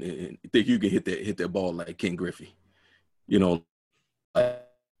out there and think you can hit that ball like Ken Griffey, you know,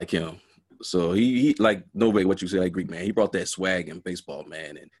 like him. So he like nobody what you say, like Greek man. He brought that swag in baseball,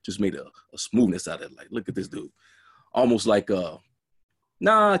 man, and just made a smoothness out of it. Like, look at this dude, almost like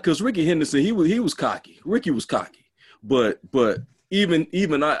because Ricky Henderson he was cocky. Ricky was cocky, but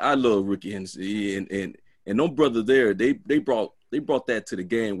even I love Ricky Henderson and no brother there. They brought that to the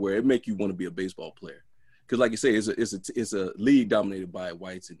game where it make you want to be a baseball player. Because, like you say, it's a league dominated by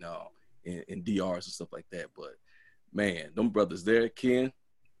whites and DRs and stuff like that. But man, them brothers there, Ken,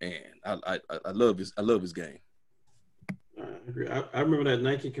 and I love his game. I agree. I remember that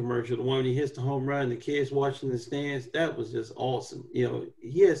Nike commercial, the one when he hits the home run, the kids watching the stands. That was just awesome. You know,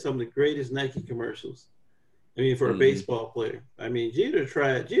 he had some of the greatest Nike commercials. I mean, for a baseball player. I mean, Jeter's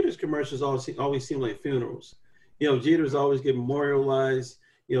commercials always seem like funerals. You know, Jeter's always getting memorialized.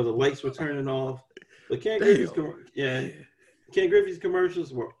 You know, the lights were turning off. But Ken Griffey's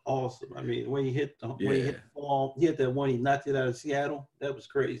commercials were awesome. I mean, when he hit the ball, he had that one, he knocked it out of Seattle. That was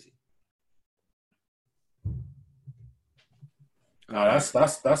crazy. That's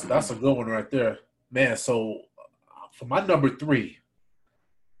a good one right there, man. So for my number 3,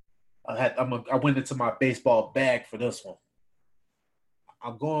 I went into my baseball bag for this one.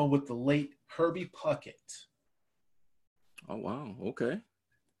 I'm going with the late Kirby Puckett. Oh wow, okay.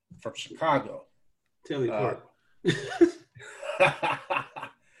 From Chicago. Tell me apart. Yeah,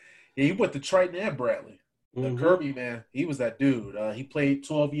 he went to Triton and Bradley. Kirby, man, he was that dude. He played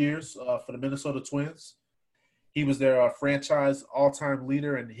 12 years for the Minnesota Twins. He was their franchise all-time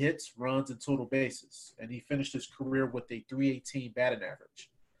leader in hits, runs, and total bases. And he finished his career with a .318 batting average.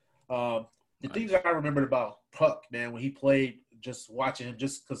 The things I remembered about Puck, man, when he played, just watching him,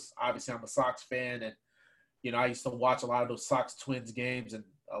 just because obviously I'm a Sox fan, and, you know, I used to watch a lot of those Sox-Twins games, and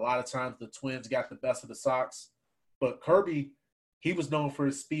a lot of times the Twins got the best of the Sox. But Kirby, he was known for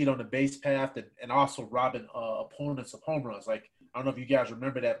his speed on the base path and also robbing opponents of home runs. Like, I don't know if you guys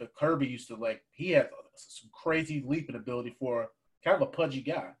remember that, but Kirby used to, like, he had some crazy leaping ability for kind of a pudgy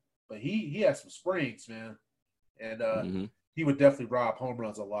guy. But he had some springs, man. And he would definitely rob home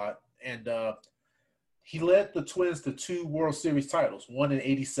runs a lot. And he led the Twins to 2 World Series titles, one in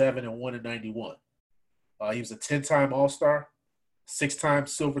 '87 and one in '91. He was a 10-time All-Star, 6-time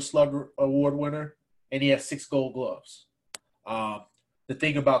Silver Slugger Award winner, and he had 6 Gold Gloves. The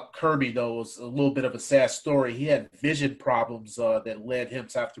thing about Kirby, though, was a little bit of a sad story. He had vision problems that led him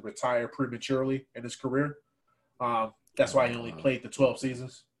to have to retire prematurely in his career. That's why he only played the 12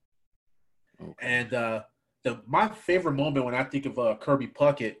 seasons. Okay. And my favorite moment when I think of Kirby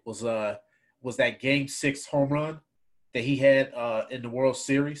Puckett was that Game 6 home run that he had in the World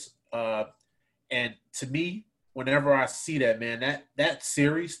Series. And to me, whenever I see that, man, that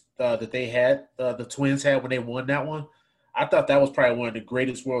series that they had, the Twins had when they won that one, I thought that was probably one of the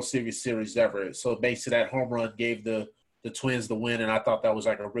greatest World Series ever. So basically that home run gave the Twins the win, and I thought that was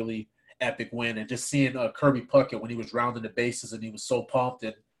like a really epic win. And just seeing Kirby Puckett when he was rounding the bases and he was so pumped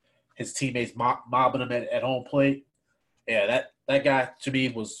and his teammates mobbing him at home plate, yeah, that guy to me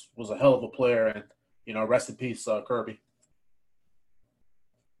was a hell of a player. And, you know, rest in peace, Kirby.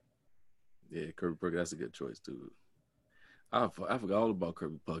 Yeah, Kirby Puckett, that's a good choice too. I forgot all about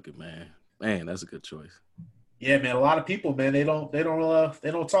Kirby Puckett, man. Man, that's a good choice. Yeah, man. A lot of people, man, they don't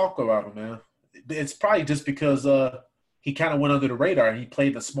talk about him, man. It's probably just because he kind of went under the radar and he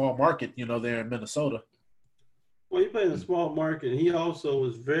played in a small market, you know, there in Minnesota. Well, he played in a small market. He also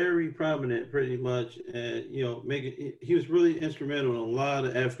was very prominent, pretty much, and you know, he was really instrumental in a lot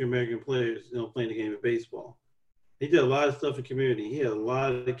of African American players, you know, playing the game of baseball. He did a lot of stuff in the community. He had a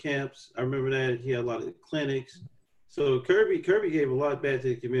lot of camps. I remember that. He had a lot of clinics. So Kirby gave a lot back to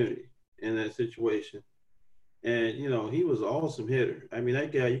the community in that situation. And, you know, he was an awesome hitter. I mean,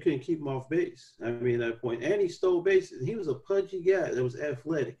 that guy, you couldn't keep him off base. I mean, at that point. And he stole bases. He was a pudgy guy that was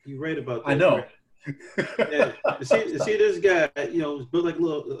athletic. You read about that. I know. Yeah. See this guy, you know, built like a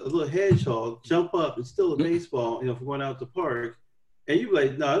little hedgehog, jump up and steal a baseball, you know, from going out to park. And you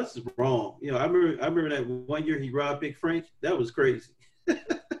like, no, this is wrong. You know, I remember that one year he robbed Big Frank. That was crazy. I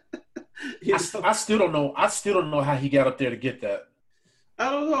still don't know. I still don't know how he got up there to get that. I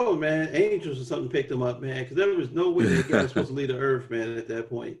don't know, man. Angels or something picked him up, man, because there was no way that guy was supposed to leave the earth, man, at that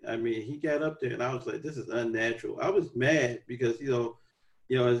point. I mean, he got up there, and I was like, this is unnatural. I was mad because, you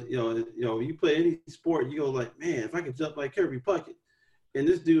you play any sport, you go like, man, if I could jump like Kirby Puckett, and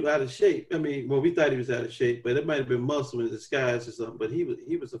this dude out of shape. I mean, well, we thought he was out of shape, but it might have been muscle in disguise or something. But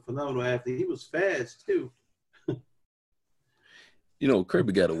he was a phenomenal athlete. He was fast too. You know,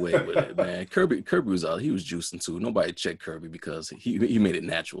 Kirby got away with it, man. Kirby was out. He was juicing too. Nobody checked Kirby because he made it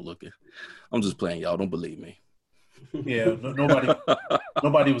natural looking. I'm just playing, y'all. Don't believe me. Yeah,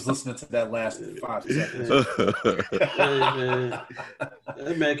 nobody was listening to that last 5 seconds.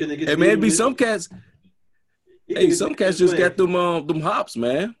 Hey man, can they get? Hey man, be some cats. Hey, some cats just got them hops,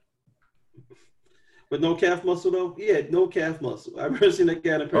 man. With no calf muscle though. He had no calf muscle. I remember seeing that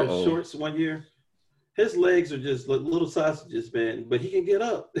guy in a pair of shorts one year. His legs are just like little sausages, man. But he can get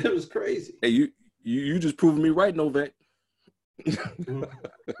up. It was crazy. Hey, you just proving me right, Novak.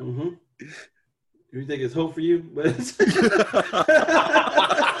 Mm-hmm. You think it's hope for you? But if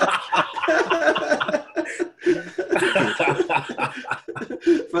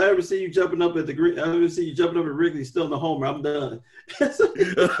I ever see you jumping up at Wrigley, still in the homer, I'm done.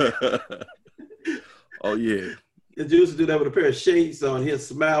 Oh yeah. The Jews would do that with a pair of shades on. He'll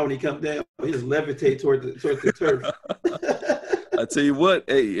smile when he comes down. He'll just levitate toward the turf. I tell you what,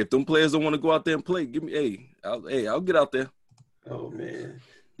 hey, if them players don't want to go out there and play, give me, I'll get out there. Oh man.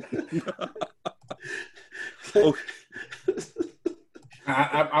 Okay.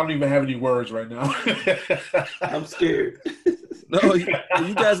 I don't even have any words right now. I'm scared. No,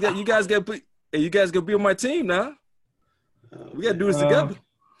 you guys got to be on my team now. We got to do this together.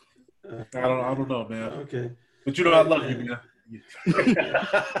 I don't know, man. Okay. But you know I love you, man.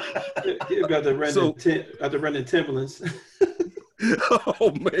 He'd be out there running Timberlands.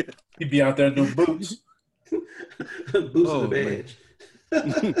 Oh man. He'd be out there in them boots. Boots and the badge.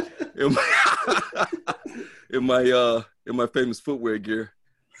 in my famous footwear gear.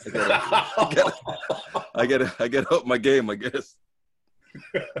 I gotta up my game, I guess.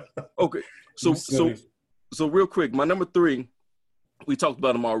 Okay. So real quick, my number 3, we talked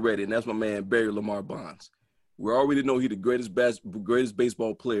about him already, and that's my man Barry Lamar Bonds. We already know he's the greatest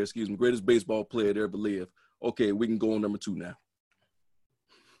baseball player to ever live. Okay, we can go on number 2 now.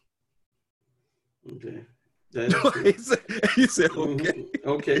 Okay. he said okay.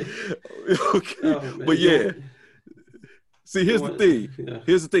 Okay. Oh, but yeah. See, here's the thing. Yeah.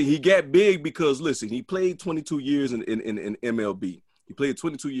 Here's the thing. He got big because, listen, he played 22 years in MLB. He played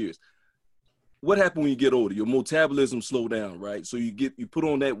 22 years. What happened when you get older? Your metabolism slow down, right? So you put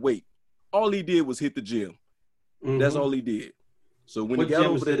on that weight. All he did was hit the gym. Mm-hmm. That's all he did. So when he got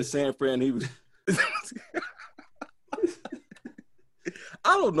over there to San Fran, he was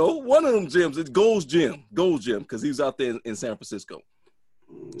I don't know, one of them gyms. It's Gold's Gym, because he was out there in San Francisco.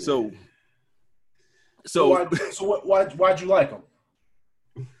 So why'd you like him?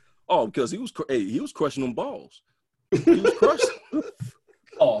 Oh, because he was crushing them balls. He was crushing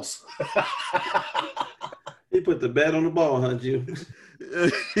balls. He put the bat on the ball, huh, Jim?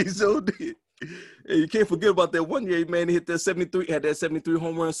 He so did. Hey, you can't forget about that one year, man. He hit that 73, had that 73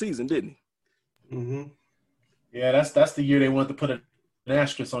 home run season, didn't he? Mm-hmm. Yeah, that's the year they wanted to put an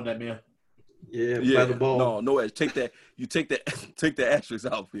asterisk on that man. Yeah, by the ball. No, take that. You take the asterisk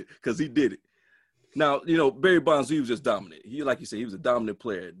out of it because he did it. Now, you know, Barry Bonds, he was just dominant. Like you said, he was a dominant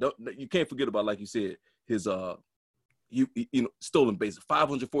player. You can't forget about, like you said, his stolen bases,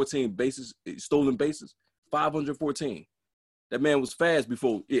 514 bases, stolen bases, 514. That man was fast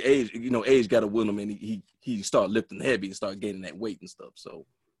before age got to win him, and he started lifting heavy and started gaining that weight and stuff. So,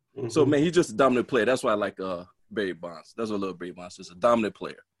 So man, he's just a dominant player. That's why I like Barry Bonds. That's why I love Barry Bonds. Just a dominant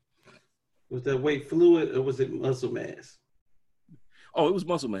player. Was that weight fluid or was it muscle mass? Oh, it was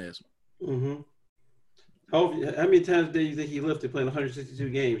muscle mass. Mm-hmm. How many times did you think he lifted playing 162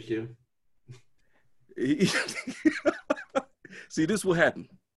 games, Jim? See, this will happen.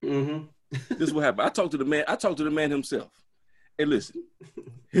 Mm-hmm. This will happen. I talked to the man himself. Hey, listen.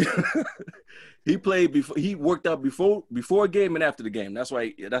 He played before. He worked out before a game and after the game. That's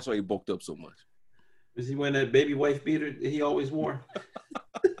why he bulked up so much. Was he wearing that baby wife beater that he always wore?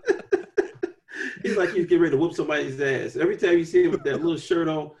 He's like he's getting ready to whoop somebody's ass. Every time you see him with that little shirt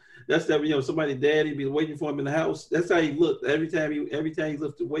on, that's that somebody's daddy be waiting for him in the house. That's how he looked every time he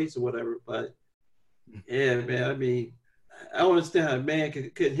lifted weights or whatever. But yeah, man, I mean, I don't understand how a man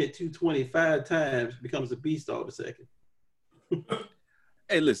couldn't hit 225 times, becomes a beast all of a second.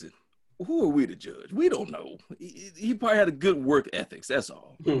 Hey, listen, who are we to judge? We don't know. He probably had a good work ethics. That's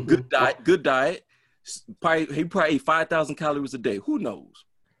all. Good diet. He probably ate 5,000 calories a day. Who knows?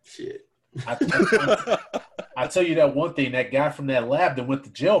 Shit. I tell you that one thing. That guy from that lab that went to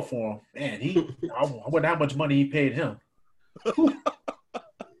jail for him, man. I wonder how much money he paid him.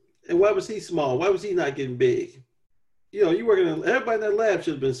 And why was he small? Why was he not getting big? You working in everybody in that lab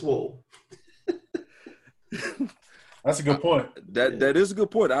should have been swole. That's a good point. That is a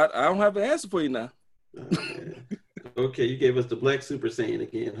good point. I don't have an answer for you now. Okay, you gave us the Black Super Saiyan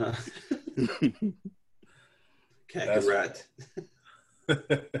again, huh? Kakarot.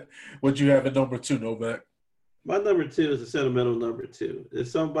 What you have at number 2, Novak? My number 2 is a sentimental number 2.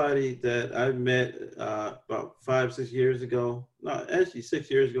 It's somebody that I met about 5-6 years ago. No, actually 6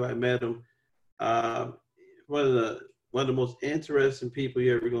 years ago I met him. Uh, one of the most interesting people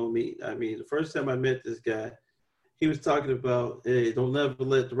you're ever gonna meet. I mean, the first time I met this guy, he was talking about, hey, don't never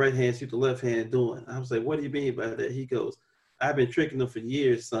let the right hand see what the left hand doing. I was like, what do you mean by that? He goes, I've been tricking them for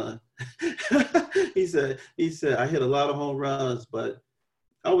years, son. he said, I hit a lot of home runs, but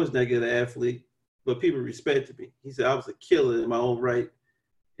I wasn't that good an athlete, but people respected me. He said, I was a killer in my own right.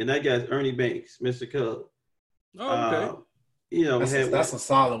 And that guy's Ernie Banks, Mr. Cub. Oh, okay. That's a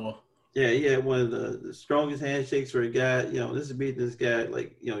solid one. Yeah, he had one of the strongest handshakes for a guy. This is beating this guy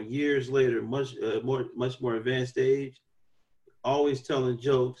years later, much more advanced age, always telling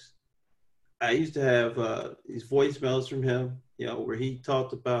jokes. I used to have these voicemails from him, where he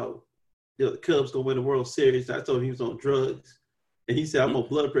talked about, the Cubs gonna win the World Series. I told him he was on drugs, and he said, "I'm on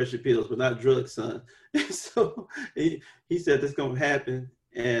blood pressure pills, but not drugs, son." And so he said that's gonna happen.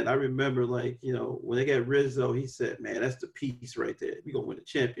 And I remember, when they got Rizzo, he said, "Man, that's the piece right there. We're gonna win the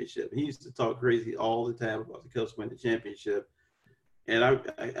championship." And he used to talk crazy all the time about the Cubs winning the championship. And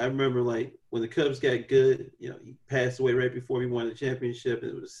I remember, when the Cubs got good, he passed away right before we won the championship.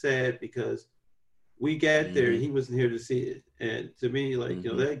 And it was sad because we got there and he wasn't here to see it. And to me,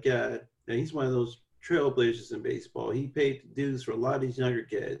 that guy, and he's one of those trailblazers in baseball. He paid the dues for a lot of these younger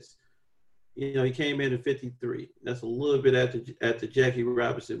guys. He came in 53. That's a little bit after Jackie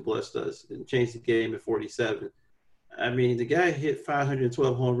Robinson blessed us and changed the game at 47. I mean, the guy hit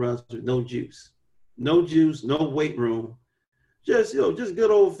 512 home runs with no juice, no weight room. Just good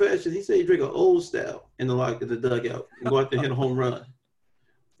old fashioned. He said he drank an old style in the dugout and go out there and hit a home run.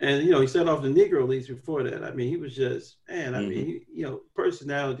 And he set off the Negro Leagues before that. I mean, he was just, man. I mean,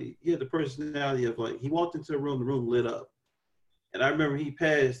 personality. He had the personality of he walked into the room lit up. And I remember he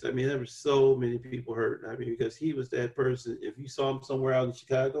passed. I mean, there were so many people hurt. I mean, because he was that person. If you saw him somewhere out in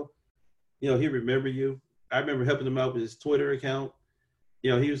Chicago, he'd remember you. I remember helping him out with his Twitter account.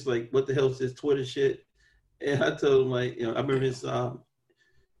 He was like, "What the hell is this Twitter shit?" And I told him, I remember his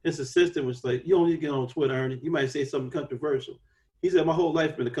assistant was like, "You don't need to get on Twitter, Ernie. You might say something controversial." He said, "My whole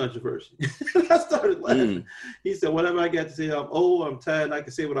life been a controversy." I started laughing. He said, "Whatever I got to say, I'm old, I'm tired, and I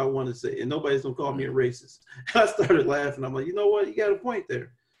can say what I want to say, and nobody's gonna call me a racist." I started laughing. I'm like, you know what? You got a point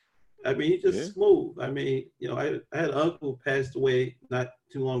there. I mean, he's just smooth. I mean, I had an uncle who passed away not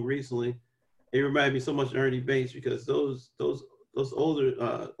too long recently. He reminded me so much of Ernie Banks because those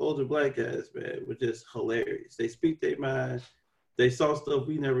older black guys, man, were just hilarious. They speak their mind. They saw stuff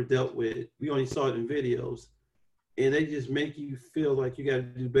we never dealt with. We only saw it in videos. And they just make you feel like you got to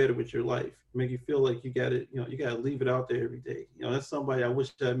do better with your life. Make you feel like you got to, you got to leave it out there every day. That's somebody I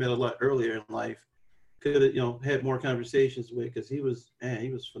wish I met a lot earlier in life. Could have, had more conversations with, because he was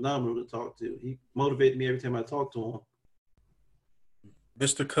phenomenal to talk to. He motivated me every time I talked to him.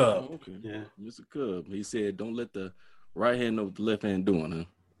 Mr. Cub. Oh, okay. Yeah. Mr. Cub. He said, "Don't let the right hand know what the left hand doing," huh?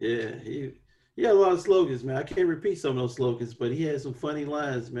 Yeah, he had a lot of slogans, man. I can't repeat some of those slogans, but he had some funny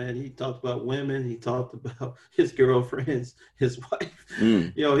lines, man. He talked about women. He talked about his girlfriends, his wife.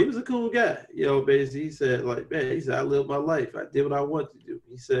 He was a cool guy. Basically, he said, I lived my life. I did what I wanted to do.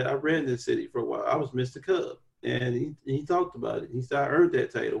 He said, I ran this city for a while. I was Mr. Cub. And he talked about it. He said, I earned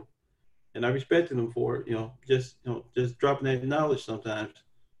that title. And I respected him for it, just dropping that knowledge sometimes.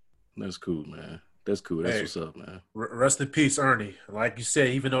 That's cool, man. That's cool. That's what's up, man. Rest in peace, Ernie. Like you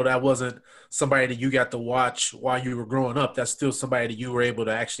said, even though that wasn't somebody that you got to watch while you were growing up, that's still somebody that you were able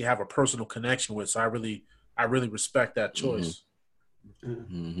to actually have a personal connection with. So I really respect that choice.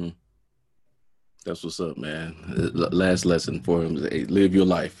 That's what's up, man. Last lesson for him is, hey, live your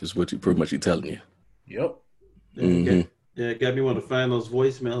life is what he pretty much telling you. Yep. It got me want to find those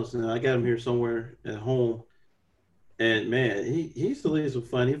voicemails, and I got them here somewhere at home. And man, he used to leave some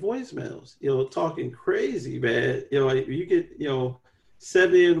funny voicemails, talking crazy, man. You get,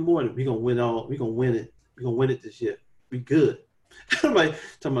 7 a.m. in the morning, we're gonna win it. We're gonna win it this year. We good. I'm like,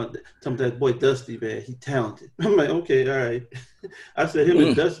 talking about that boy Dusty, man, he talented. I'm like, okay, all right. I said him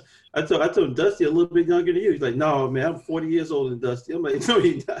and Dusty. I told Dusty a little bit younger than you. He's like, no, man, I'm 40 years older than Dusty. I'm like, no,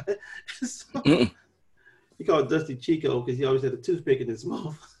 you're not. So, he called Dusty Chico because he always had a toothpick in his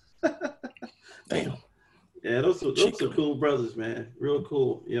mouth. Damn. Yeah, those are cool brothers, man. Real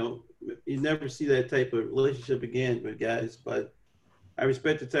cool. You never see that type of relationship again with guys, but I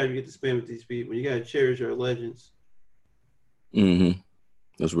respect the time you get to spend with these people. You got to cherish our legends.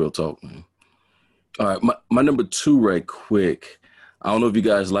 That's real talk, man. All right, my number 2 right quick. I don't know if you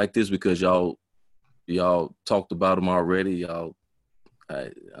guys like this because y'all talked about him already. I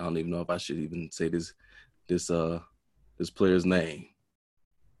don't even know if I should even say this player's name.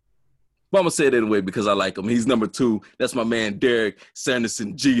 But I'm going to say it anyway because I like him. He's number 2. That's my man, Derek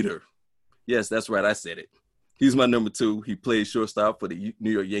Sanderson Jeter. Yes, that's right. I said it. He's my number 2. He played shortstop for the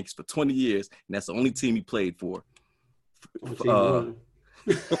New York Yankees for 20 years, and that's the only team he played for. Batting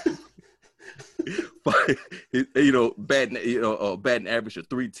average of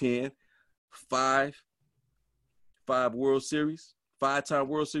 .310, five World Series, 5-time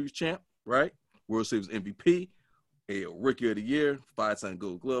World Series champ, right? World Series MVP, a Rookie of the Year, 5-time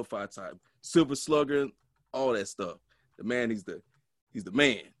Gold Glove, 5-time Silver Slugger, all that stuff. The man, he's the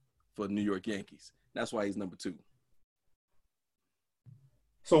man for the New York Yankees. That's why he's number 2.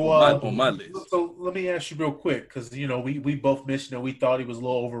 So on my list. So let me ask you real quick, because we both mentioned that we thought he was a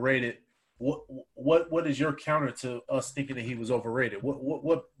little overrated. What is your counter to us thinking that he was overrated?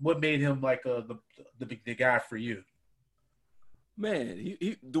 What made him like the guy for you? Man,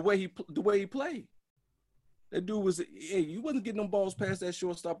 he the way he played. That dude was you wasn't getting them balls past that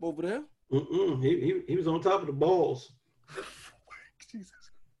shortstop over there. He was on top of the balls. Jesus.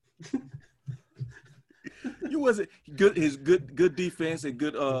 You wasn't good. His good defense and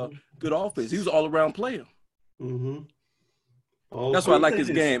good offense. He was an all around player. Mm-hmm. That's why I like his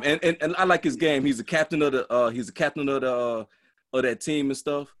game, and I like his game. He's a captain of the that team and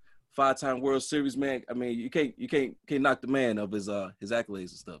stuff. 5-time World Series man. I mean, you can't knock the man of his accolades and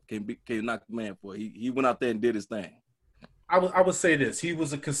stuff. Can't knock the man for it. He went out there and did his thing. I would say this: he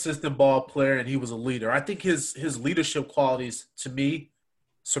was a consistent ball player and he was a leader. I think his leadership qualities, to me,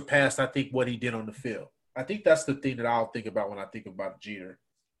 surpassed what he did on the field. I think that's the thing that I'll think about when I think about Jeter.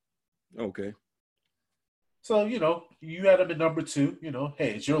 Okay. So, you had him at number 2,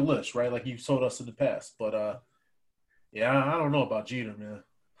 hey, it's your list, right? Like you've told us in the past. But, I don't know about Jeter, man.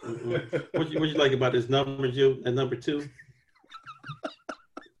 What you like about his numbers, at number 2?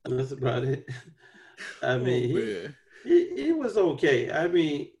 That's about it. I mean, he was okay. I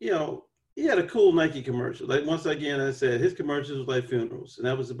mean, he had a cool Nike commercial. Like, once again, I said, his commercials was like funerals, and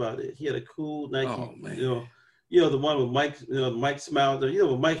that was about it. He had a cool Nike, the one with Mike, Mike smiled.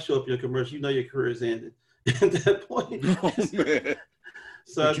 When Mike show up in your commercial, your career is ended. At that point. Oh, man.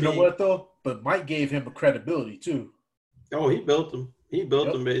 So know what though? But Mike gave him a credibility too. Oh, he built him. He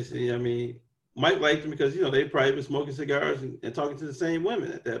built him basically. I mean, Mike liked him because they probably been smoking cigars and talking to the same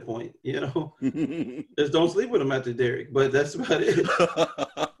women at that point. Just don't sleep with him after Derek. But that's about it.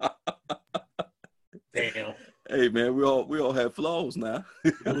 Damn. Hey man, we all have flaws now.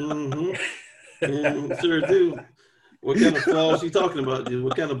 Sure do. What kind of flaws you talking about, dude?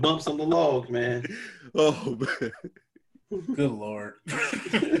 What kind of bumps on the log, man? Oh man. Good Lord.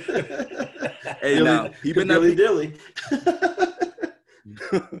 Hey, now he been dilly.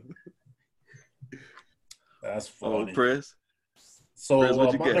 That's funny. Oh, Press. So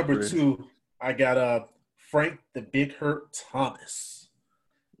Press, my number 2, I got Frank the Big Hurt Thomas.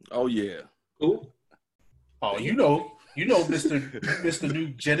 Oh yeah. Who? Oh, Mr.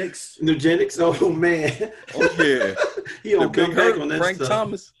 Nugenics. Nugenics? Oh man. Oh yeah. He don't come back on that Frank stuff.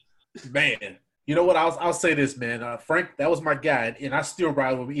 Thomas. Man. You know what? I'll say this, man. Frank, that was my guy, and I still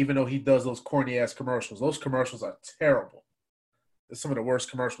ride with him, even though he does those corny ass commercials. Those commercials are terrible. They're some of the worst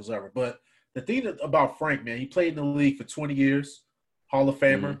commercials ever. But the thing about Frank, man, he played in the league for 20 years, Hall of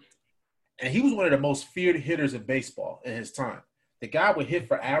Famer, and he was one of the most feared hitters in baseball in his time. The guy would hit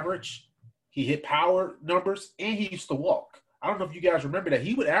for average, he hit power numbers, and he used to walk. I don't know if you guys remember that.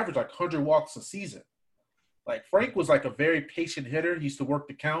 He would average like 100 walks a season. Like Frank was like a very patient hitter. He used to work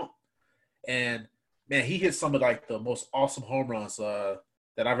the count. And, man, he hit some of, like, the most awesome home runs that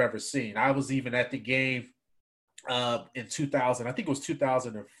I've ever seen. I was even at the game in 2000. I think it was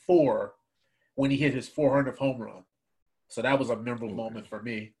 2004 when he hit his 400th home run. So that was a memorable moment for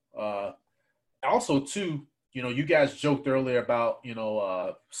me. Also, too, you guys joked earlier about,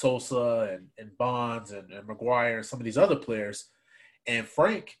 Sosa and Bonds and McGuire and some of these other players. And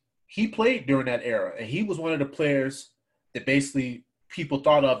Frank, he played during that era. And he was one of the players that basically – people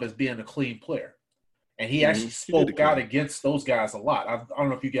thought of as being a clean player. And he actually spoke out against those guys a lot. I don't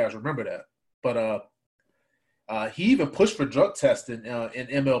know if you guys remember that. But he even pushed for drug testing in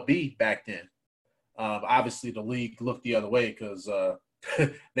MLB back then. Obviously, the league looked the other way because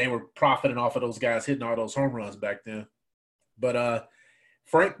they were profiting off of those guys hitting all those home runs back then. But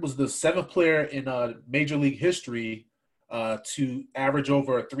Frank was the 7th player in Major League history to average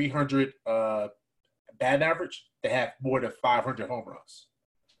over a 300 batting average. They have more than 500 home runs.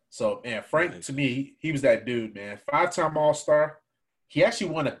 So, man, Frank, to me, he was that dude, man. 5-time All-Star. He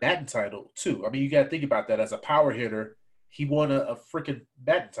actually won a batting title, too. I mean, you got to think about that. As a power hitter, he won a freaking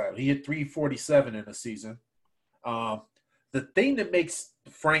batting title. He hit 347 in a season. The thing that makes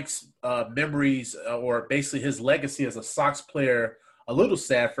Frank's memories or basically his legacy as a Sox player a little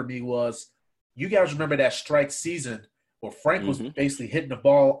sad for me was, you guys remember that strike season where Frank was basically hitting the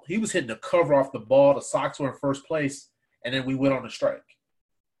ball. He was hitting the cover off the ball. The Sox were in first place, and then we went on a strike.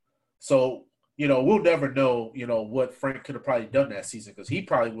 So, we'll never know, what Frank could have probably done that season, because he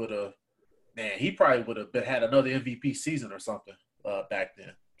probably would have had another MVP season or something back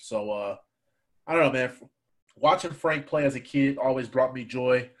then. So, I don't know, man. Watching Frank play as a kid always brought me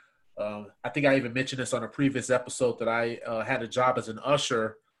joy. I think I even mentioned this on a previous episode that I had a job as an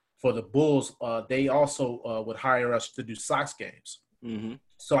usher for the Bulls. They also would hire us to do Sox games. Mm-hmm.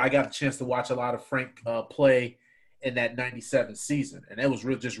 So I got a chance to watch a lot of Frank play in that 97 season. And it was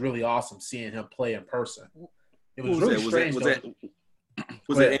just really awesome seeing him play in person. It was really strange.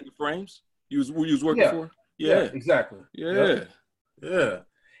 Was that Andy Frames you was working for? Yeah, exactly. Yeah. Yeah.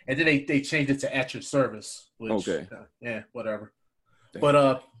 And then they changed it to At Your Service, which, whatever.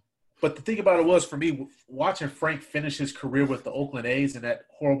 But the thing about it was, for me, watching Frank finish his career with the Oakland A's in that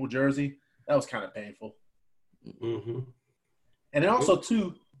horrible jersey, that was kind of painful. Mm-hmm. And then also,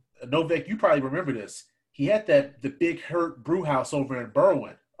 too, Novak, you probably remember this. He had the Big Hurt brew house over in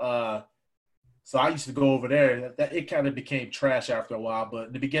Berwyn. So I used to go over there. It kind of became trash after a while, but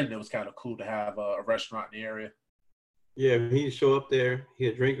in the beginning, it was kind of cool to have a restaurant in the area. Yeah, he'd show up there.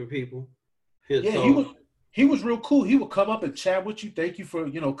 He'd drink with people. He was real cool. He would come up and chat with you. Thank you for,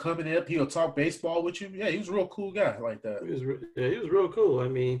 coming up. He'll talk baseball with you. Yeah, he was a real cool guy like that. He was real cool. I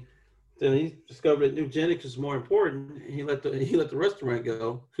mean, then he discovered that eugenics is more important. He let the restaurant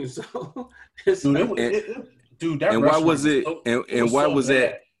go. So, and why was it? And why was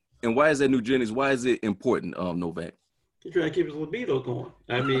that? And why is that eugenics? Why is it important, Novak? He's trying to keep his libido going.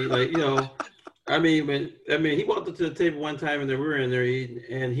 I mean, he walked up to the table one time and we were in there eating,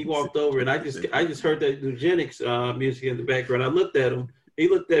 and he walked over, and I just heard that eugenics music in the background. I looked at him. He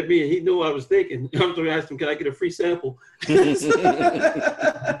looked at me, and he knew what I was thinking. I'm going to ask him, "Can I get a free sample?"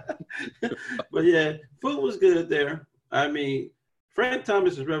 But yeah, food was good there. I mean, Frank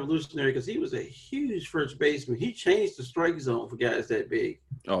Thomas is revolutionary because he was a huge first baseman. He changed the strike zone for guys that big.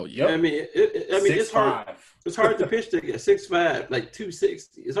 Oh yeah. I mean, it's hard. It's hard to pitch to a 6'5", like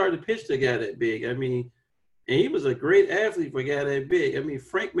 260. It's hard to pitch to a guy that big. I mean, and he was a great athlete for a guy that big. I mean,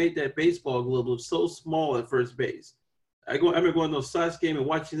 Frank made that baseball glove look so small at first base. I remember going to those Sox games and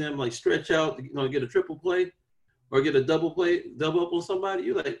watching them like stretch out to get a triple play or get a double up on somebody.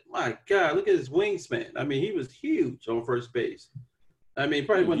 You're like, my God, look at his wingspan. I mean, he was huge on first base. I mean,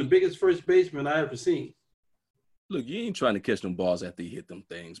 probably one of the biggest first basemen I ever seen. Look, you ain't trying to catch them balls after you hit them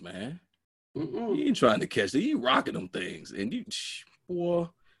things, man. You ain't trying to catch them. You rocking them things. And boy,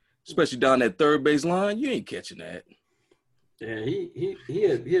 especially down that third base line, you ain't catching that. Yeah, he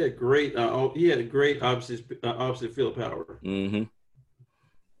had a great opposite field power. Mm-hmm.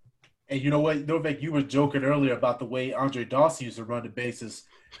 And you know what, Novak, you were joking earlier about the way Andre Dawson used to run the bases.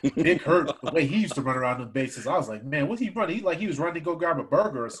 Big Hurt, the way he used to run around the bases. I was like, man, what's he running? He was running to go grab a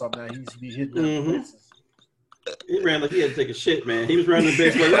burger or something. He used to be hitting the bases. He ran like he had to take a shit, man. He was running the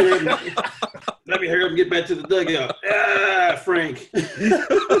base like, let me hurry up and get back to the dugout. Frank.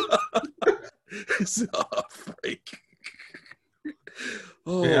 Frank.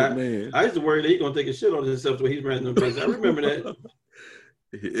 Oh, yeah, man. I used to worry that he's going to take a shit on himself the way he's running the base. I remember that.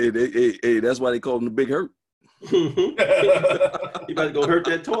 Hey, that's why they call him the Big Hurt. You about to go hurt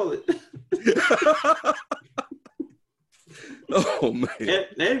that toilet. Oh, man.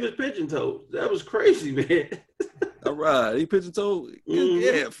 And he was pigeon toed. That was crazy, man. All right. He pigeon toed?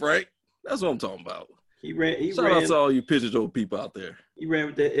 Yeah, Frank. That's what I'm talking about. He ran. Shout out to all you pigeon toed people out there. He ran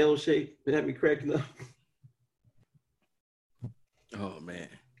with that L shape that had me cracking up. Oh, man.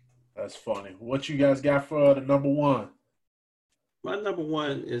 That's funny. What you guys got for the number one? My number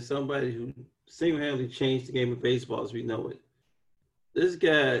one is somebody who single-handedly changed the game of baseball as we know it. This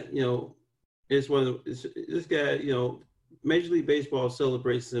guy, Major League Baseball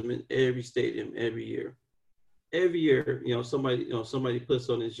celebrates him in every stadium every year. Every year, somebody puts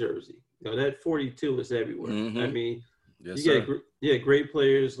on his jersey. That 42 is everywhere. Mm-hmm. I mean, yes, you got great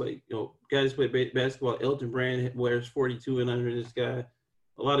players like, guys play basketball. Elton Brand wears 42 and under this guy.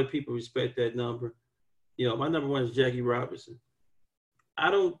 A lot of people respect that number. My number one is Jackie Robinson. I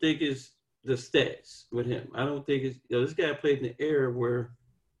don't think it's the stats with him. I don't think it's, this guy played in an era where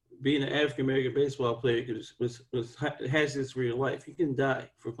being an African-American baseball player was hazardous for your life. You can die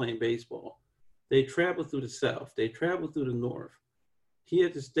for playing baseball. They traveled through the South. They traveled through the North. He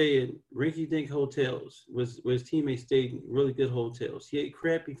had to stay in rinky-dink hotels where his teammates stayed in really good hotels. He ate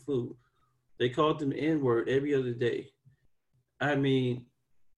crappy food. They called him N-word every other day. I mean,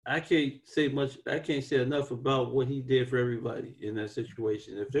 I can't say enough about what he did for everybody in that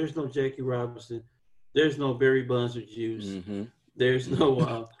situation. If there's no Jackie Robinson, there's no Barry Bonds or Juice. Mm-hmm. There's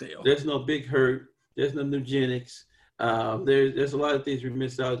no big hurt. There's no eugenics. There's a lot of things we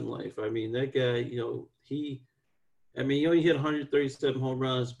missed out in life. I mean, that guy, he only hit 137 home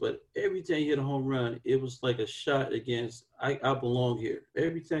runs, but every time he hit a home run, it was like a shot against, I belong here.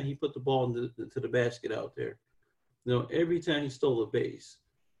 Every time he put the ball to the basket out there, every time he stole a base,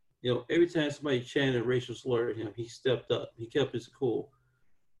 every time somebody chanted a racial slur at him, he stepped up. He kept his cool.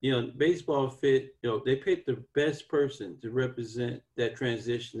 Baseball fit, they picked the best person to represent that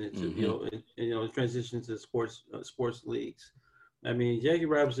transition into, transition to sports leagues. I mean, Jackie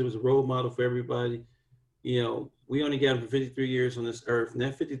Robinson was a role model for everybody. We only got him for 53 years on this earth. And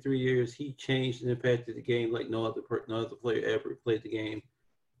that 53 years, he changed and impacted the game like no other player ever played the game.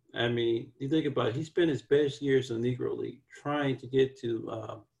 I mean, you think about it, he spent his best years in the Negro League trying to get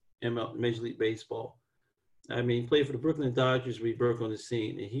to Major League Baseball. I mean, he played for the Brooklyn Dodgers when he broke on the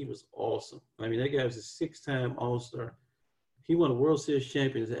scene, and he was awesome. I mean, that guy was a 6-time All-Star. He won a World Series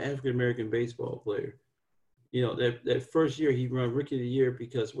champion as an African-American baseball player. That first year he won Rookie of the Year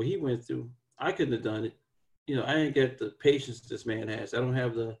because what he went through, I couldn't have done it. I ain't got the patience this man has. I don't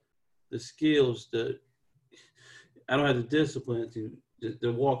have the skills I don't have the discipline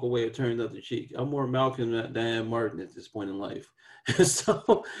to walk away or turn the other cheek. I'm more Malcolm than I am Martin at this point in life.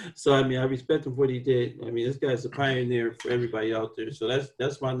 so I mean, I respect him for what he did. I mean, this guy's a pioneer for everybody out there. So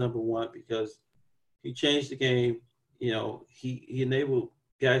that's my number one because he changed the game. He enabled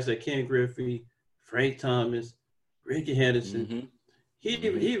guys like Ken Griffey, Frank Thomas, Ricky Henderson. Mm-hmm. He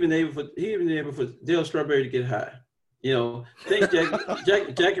even able for Dale Strawberry to get high. Think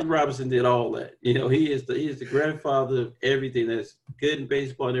Jackie Robinson did all that. He is the grandfather of everything that's good in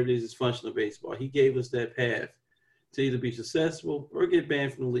baseball and everything that's functional baseball. He gave us that path to either be successful or get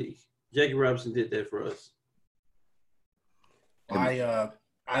banned from the league. Jackie Robinson did that for us.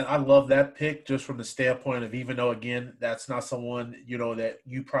 I love that pick just from the standpoint of, even though, again, that's not someone, that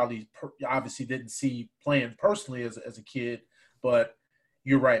you probably obviously didn't see playing personally as a kid, but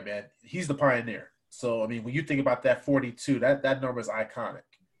you're right, man. He's the pioneer. So, I mean, when you think about that 42, that number is iconic.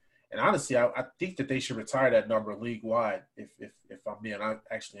 And honestly, I think that they should retire that number league-wide, if I'm being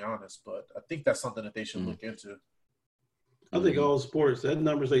actually honest. But I think that's something that they should look into. I think all sports, that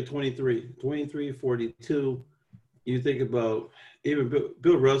number's like 23, 42. You think about even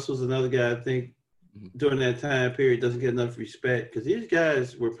Bill Russell's another guy, I think, during that time period doesn't get enough respect because these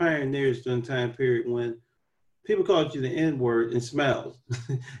guys were pioneers during the time period when people called you the N-word and smiled.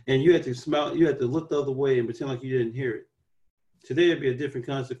 And you had to smile, you had to look the other way and pretend like you didn't hear it. Today it'd be a different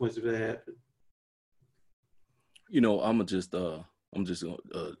consequence if that happened. I'm just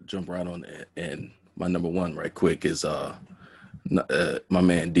gonna jump right on that. And my number one right quick is my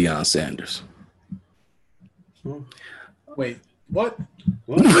man Deion Sanders. Wait, what?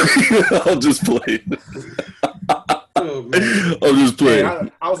 I'll just play. I'm just playing.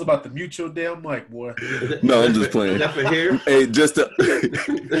 Hey, I was about to mute your damn mic, boy. No, I'm just playing. Is that for hair? Hey,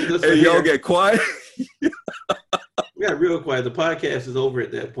 hey, y'all get quiet. We got real quiet. The podcast is over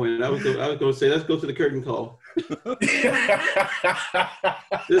at that point. I was going to say, let's go to the curtain call.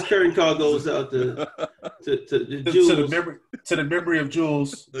 This curtain call goes out to Jules. To the memory of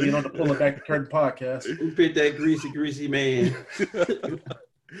Jules being on the Pulling Back the Curtain podcast. We picked that greasy man.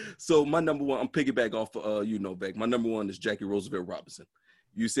 So my number one, I'm piggyback off Beck. My number one is Jackie Roosevelt Robinson.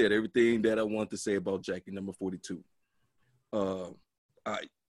 You said everything that I want to say about Jackie, number 42. I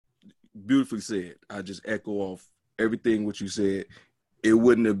beautifully said. I just echo off everything what you said. It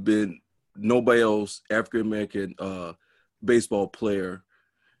wouldn't have been nobody else African-American baseball player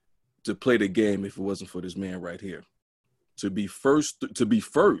to play the game if it wasn't for this man right here. The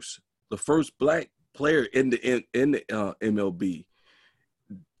first black player in the MLB.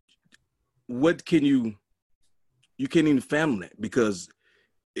 What can you can't even fathom that because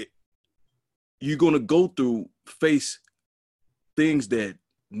you're going to face things that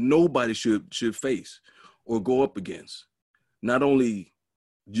nobody should face or go up against. Not only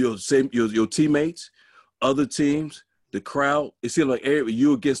your teammates, other teams, the crowd. It seemed like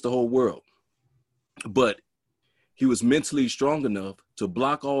you against the whole world. But he was mentally strong enough to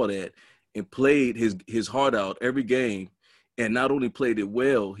block all that and played his heart out every game. And not only played it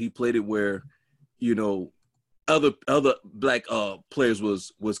well, he played it where, other black players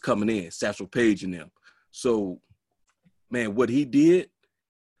was coming in, Satchel Paige and them. So, man, what he did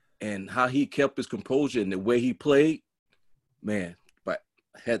and how he kept his composure and the way he played, man. But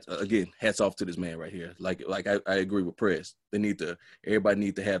hats off to this man right here. Like I agree with Press. Everybody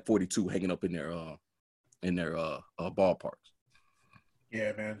need to have 42 hanging up in their ballparks.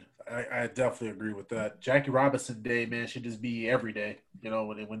 Yeah, man. I definitely agree with that. Jackie Robinson Day, man, should just be every day,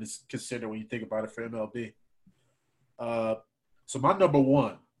 when it's considered when you think about it for MLB. So my number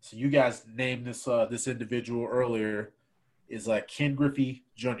one, so you guys named this individual earlier, is Ken Griffey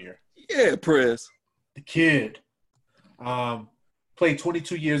Jr. Yeah, Press. The kid. Played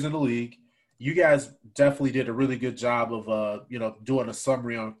 22 years in the league. You guys definitely did a really good job of doing a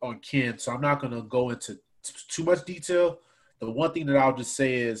summary on Ken. So I'm not going to go into too much detail. The one thing that I'll just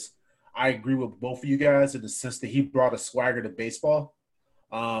say is I agree with both of you guys in the sense that he brought a swagger to baseball.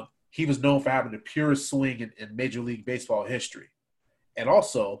 He was known for having the purest swing in Major League Baseball history. And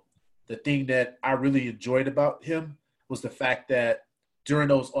also, the thing that I really enjoyed about him was the fact that during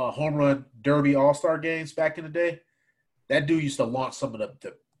those home run derby all-star games back in the day, that dude used to launch some of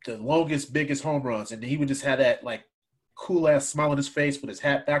the longest, biggest home runs. And he would just have that, cool-ass smile on his face with his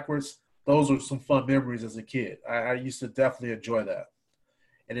hat backwards. Those were some fun memories as a kid. I used to definitely enjoy that.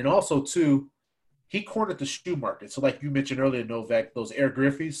 And then also, too, he cornered the shoe market. So like you mentioned earlier, Novak, those Air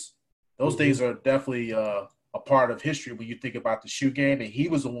Griffies, those things are definitely a part of history when you think about the shoe game. And he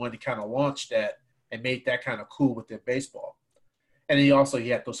was the one that kind of launched that and made that kind of cool within baseball. And he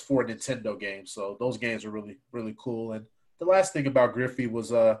had those 4 Nintendo games. So those games were really, really cool. And the last thing about Griffey was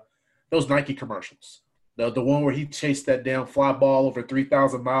those Nike commercials. The one where he chased that damn fly ball over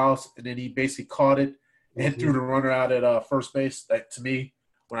 3,000 miles, and then he basically caught it and threw the runner out at first base. That, to me,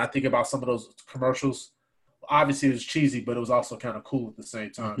 when I think about some of those commercials, obviously it was cheesy, but it was also kind of cool at the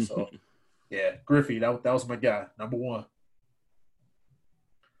same time. So, yeah, Griffey, that was my guy, number one.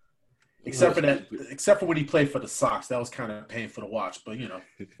 Except for when he played for the Sox, that was kind of painful to watch. But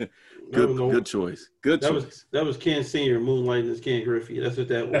good choice. Good choice. That was Ken Senior moonlighting as Ken Griffey. That's what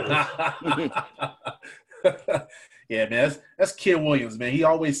that was. Yeah, man, that's Ken Williams, man. He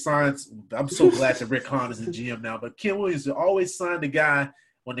always signs. I'm so glad that Rick Hahn is the GM now. But Ken Williams always signed the guy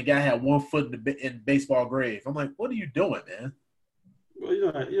when the guy had 1 foot in baseball grave. I'm like, what are you doing, man? Well, you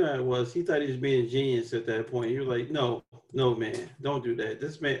know how it was. He thought he was being a genius at that point. You're like, no, man, don't do that.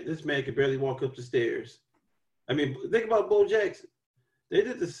 This man could barely walk up the stairs. I mean, think about Bo Jackson. They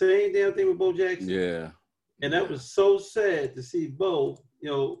did the same damn thing with Bo Jackson. Yeah. And that was so sad to see Bo.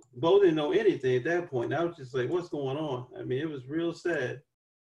 Bo didn't know anything at that point. I was just like, what's going on? I mean, it was real sad.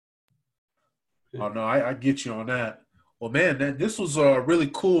 Oh, no, I get you on that. Well, man, this was really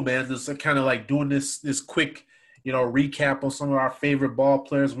cool, man. This kind of like doing this quick recap on some of our favorite ball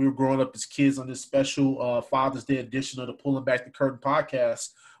players. We were growing up as kids on this special Father's Day edition of the Pulling Back the Curtain podcast.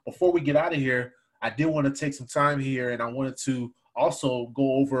 Before we get out of here, I did want to take some time here, and I wanted to also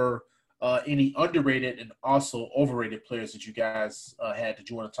go over any underrated and also overrated players that you guys had that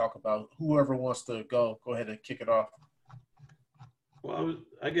you want to talk about. Whoever wants to go ahead and kick it off. Well,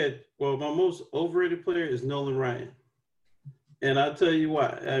 my most overrated player is Nolan Ryan. And I'll tell you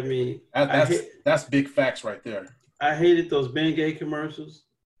why. I mean, that's big facts right there. I hated those Bengay commercials.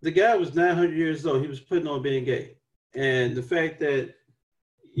 The guy was 900 years old. He was putting on Bengay. And the fact that,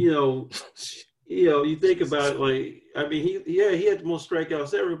 you think about he had the most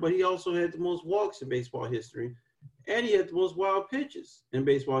strikeouts ever, but he also had the most walks in baseball history. And he had the most wild pitches in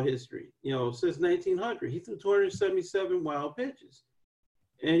baseball history. Since 1900, he threw 277 wild pitches.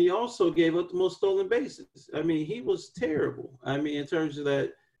 And he also gave up the most stolen bases. I mean, he was terrible. I mean, in terms of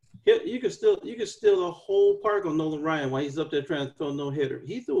that, you could steal the whole park on Nolan Ryan while he's up there trying to throw a no-hitter.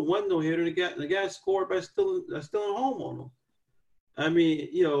 He threw one no-hitter, and the guy scored by stealing home on him. I mean,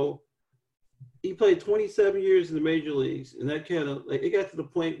 he played 27 years in the major leagues, and that kind of it got to the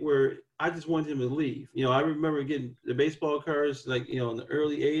point where I just wanted him to leave. I remember getting the baseball cards in the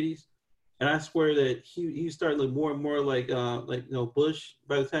early 80s. And I swear that he started to look more and more like Bush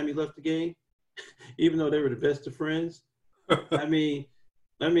by the time he left the game, even though they were the best of friends. I mean,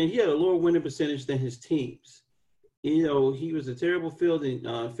 he had a lower winning percentage than his teams. He was a terrible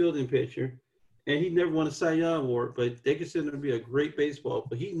fielding pitcher, and he never won a Cy Young award. But they consider him to be a great baseball.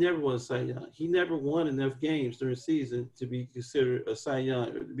 But he never won a Cy Young. He never won enough games during the season to be considered a Cy Young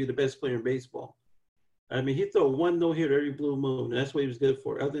or to be the best player in baseball. I mean, he threw one no-hitter every blue moon. And that's what he was good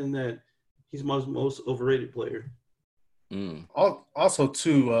for. Other than that, he's my most overrated player. Also,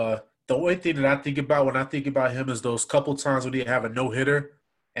 too, the only thing that I think about when I think about him is those couple times when he have a no-hitter,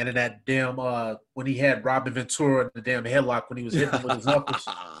 and in that damn when he had Robin Ventura in the damn headlock when he was hitting with his knuckles.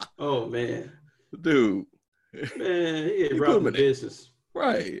 Oh man, dude, man, he had Robin business.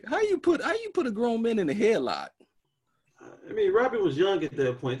 Right? How you put a grown man in a headlock? I mean, Robin was young at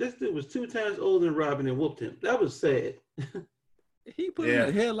that point. This dude was 2 times older than Robin and whooped him. That was sad. He put him in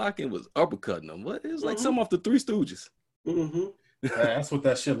a headlock and was uppercutting him. What? It was like something off the Three Stooges. Mm-hmm. That's what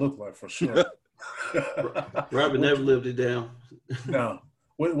that shit looked like for sure. Robin never lived it down. No.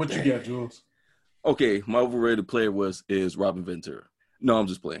 What you got, Jules? Okay, my overrated player is Robin Ventura. No, I'm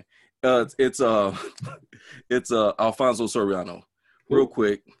just playing. It's Alfonso Soriano. Real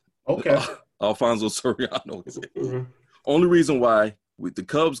quick. Okay. Alfonso Soriano is it. Mhm. Only reason why the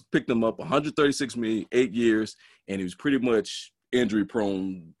Cubs picked him up, 136 million, 8 years, and he was pretty much injury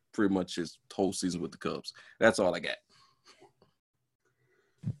prone pretty much his whole season with the Cubs. That's all I got.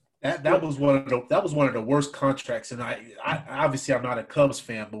 That was one of the worst contracts, and I obviously I'm not a Cubs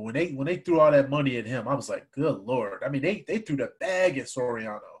fan, but when they threw all that money at him, I was like, good Lord. I mean, they threw the bag at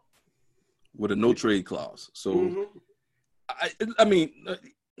Soriano With a no trade clause. So, Mhm. I mean,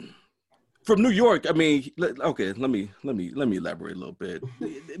 from New York, I mean, okay, let me elaborate a little bit.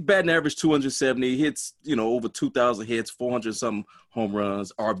 Batting average 270, hits, over 2,000 hits, 400 something home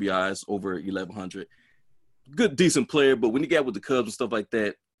runs, RBIs over 1,100. Good, decent player, but when he got with the Cubs and stuff like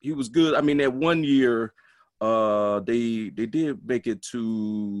that, he was good. I mean, that 1 year, they did make it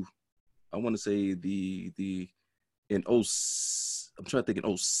to, I want to say I'm trying to think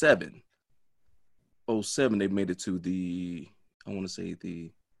in 07. 07, they made it to the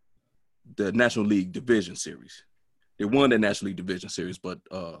National League Division Series. They won the National League Division Series, but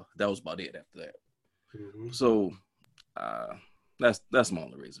that was about it after that. Mhm. So that's my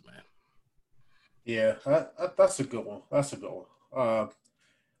only reason, man. Yeah, that's a good one. That's a good one.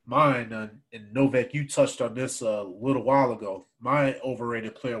 Mine, and Novak, you touched on this a little while ago. My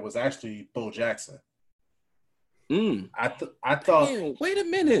overrated player was actually Bo Jackson. I thought, Damn, wait a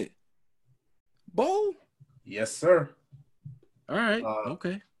minute. Bo? yes, sir. All right. Uh,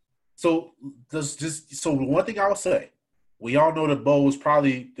 Okay. So the one thing I will say, we all know that Bo was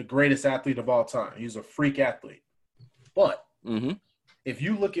probably the greatest athlete of all time. He's a freak athlete. But Mm-hmm. if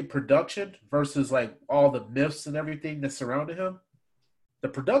you look at production versus like all the myths and everything that surrounded him, the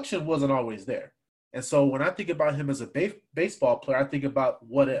production wasn't always there. And so when I think about him as a baseball player, I think about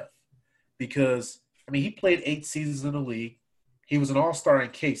what if. Because, I mean, he played 8 seasons in the league. He was an all-star in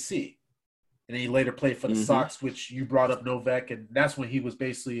KC. And then he later played for the Sox, which you brought up, Novak. And that's when he was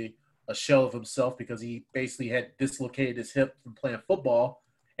basically a shell of himself because he basically had dislocated his hip from playing football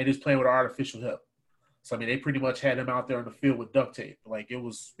and he was playing with an artificial hip. So, I mean, they pretty much had him out there on the field with duct tape. Like, it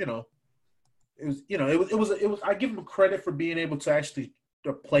was, I give him credit for being able to actually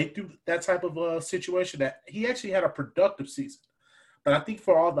play through that type of situation, that he actually had a productive season. But I think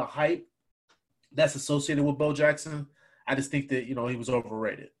for all the hype that's associated with Bo Jackson, I just think that, he was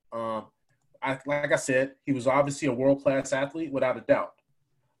overrated. Like I said, he was obviously a world-class athlete without a doubt.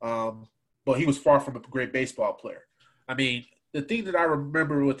 But he was far from a great baseball player. I mean, the thing that I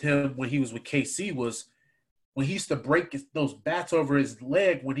remember with him when he was with KC was when he used to break those bats over his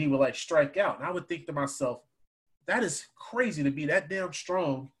leg when he would like strike out. And I would think to myself, that is crazy to be that damn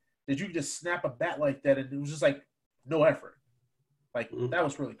strong that you just snap a bat like that and it was just like no effort. Like that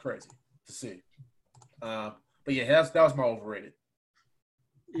was really crazy to see. But yeah, that was my overrated.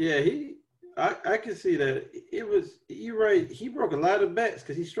 Yeah, I can see that. You're right. He broke a lot of bats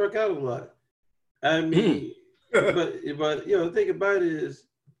because he struck out a lot. I mean, but think about it is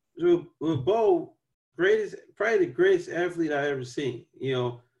with Bo, probably the greatest athlete I ever seen.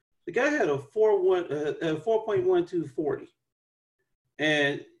 The guy had a 4.12 40,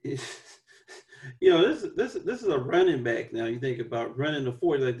 and this is a running back. Now you think about running the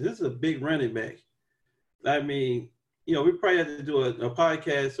 40, like this is a big running back. I mean, we probably had to do a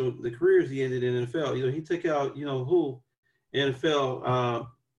podcast on the careers he ended in the NFL. He took out who NFL.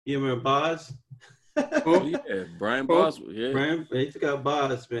 You remember Boz? Oh yeah, Brian Bosworth. Yeah, he took out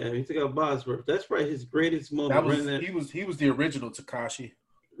Boz, man. He took out Bosworth. That's probably his greatest moment. He was the original Takashi.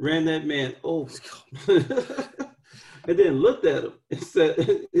 Ran that man over, and then looked at him and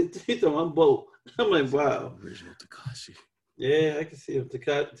said, "He told I'm Bo." I'm like, "Wow." Original Takashi. Yeah, I can see him.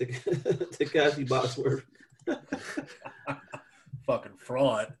 Takashi Bosworth. Fucking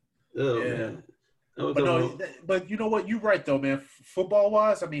fraud. Oh, yeah. Man. But you know what? You're right though, man. Football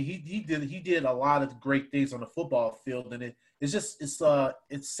wise, I mean, he did a lot of great things on the football field, and it's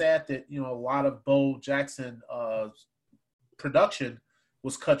sad that a lot of Bo Jackson production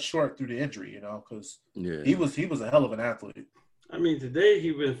was cut short through the injury, because he was a hell of an athlete. I mean, today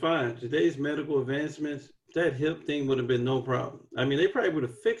he would have been fine. Today's medical advancements, that hip thing would have been no problem. I mean, they probably would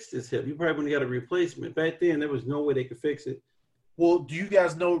have fixed his hip. You probably would have got a replacement. Back then, there was no way they could fix it. Well, do you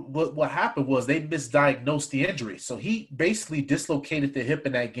guys know what happened was they misdiagnosed the injury. So he basically dislocated the hip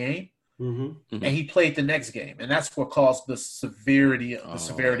in that game, and he played the next game. And that's what caused the severity of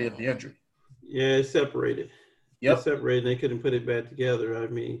the injury. Yeah, it separated. Yep. It separated. They couldn't put it back together. I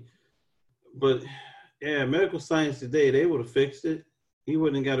mean, but, yeah, medical science today, they would have fixed it. He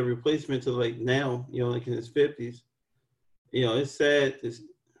wouldn't have got a replacement till like now, like in his 50s. It's sad. It's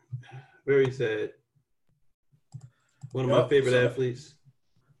very sad. One of my favorite athletes.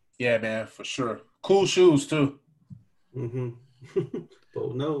 Yeah, man, for sure. Cool shoes too. Mm-hmm.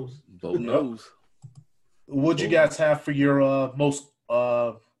 Both knows. Both knows. What'd you guys have for your most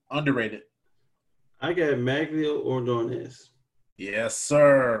underrated? I got Maglio Ordonez. Yes,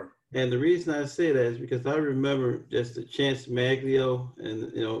 sir. And the reason I say that is because I remember just the Chance Maglio,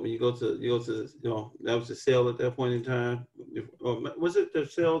 and when you go to that was the sale at that point in time. Was it the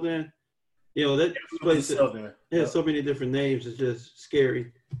sale then? That place had so many different names. It's just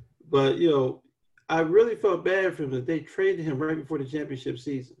scary. But I really felt bad for him that they traded him right before the championship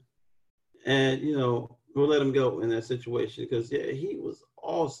season, and we'll let him go in that situation because he was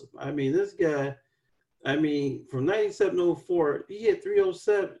awesome. I mean, this guy. I mean, from 97-04, he hit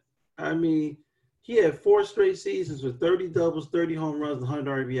 307. I mean, he had 4 straight seasons with 30 doubles, 30 home runs,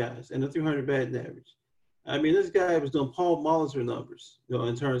 100 RBIs, and a 300 batting average. I mean, this guy was doing Paul Molitor numbers,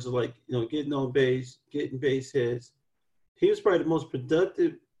 in terms of getting on base, getting base hits. He was probably the most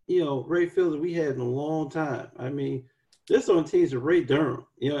productive, right fielder we had in a long time. I mean, this on teams with Ray Durham,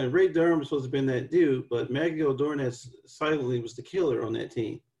 and Ray Durham was supposed to have been that dude, but Maglio Ordonez silently was the killer on that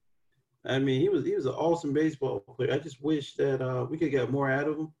team. I mean, he was an awesome baseball player. I just wish that we could get more out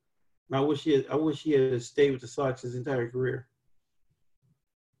of him. I wish he had stayed with the Sox his entire career.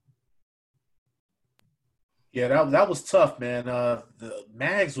 Yeah, that was tough, man. The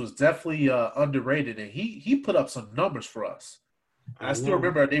Mags was definitely underrated, and he put up some numbers for us. I still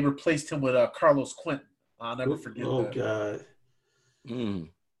remember they replaced him with Carlos Quentin. I'll never forget that. Oh, God.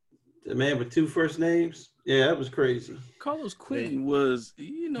 The man with 2 first names? Yeah, that was crazy. Carlos Quentin was,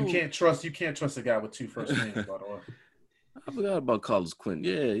 You can't trust a guy with 2 first names, by the way. I forgot about Carlos Quentin.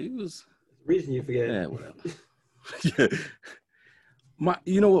 Yeah, he was. Reason you forget. Yeah, whatever. Yeah.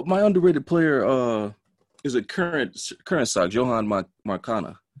 My underrated player is a current Sox, Johan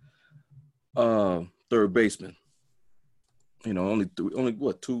Marcana, third baseman. Only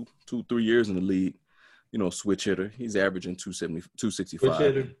 2-3 years in the league. Switch hitter. He's averaging 265. Switch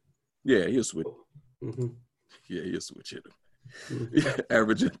hitter. Yeah, he'll switch. Mm-hmm. Yeah, he'll switch hitter. Mm-hmm.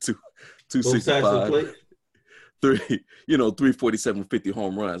 Averaging 265. 347, 50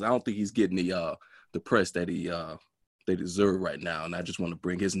 home runs. I don't think he's getting the press that they deserve right now, and I just want to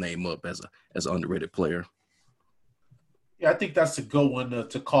bring his name up as an underrated player. Yeah, I think that's a good one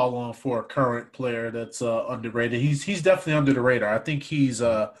to call on for a current player that's underrated. He's definitely under the radar. I think he's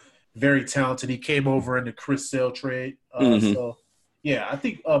very talented. He came over in the Chris Sale trade. So, yeah, I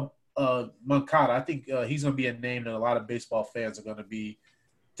think Moncada, I think he's going to be a name that a lot of baseball fans are going to be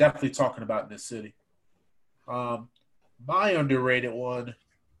definitely talking about in this city. My underrated one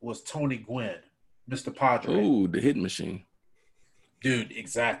was Tony Gwynn, Mr. Padre. Oh, the hit machine. Dude,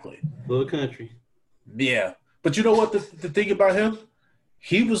 exactly. Little country. Yeah. But you know what the thing about him?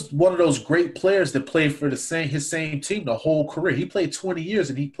 He was one of those great players that played for his same team the whole career. He played 20 years,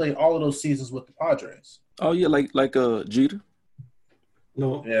 and he played all of those seasons with the Padres. Oh, yeah, like Jeter?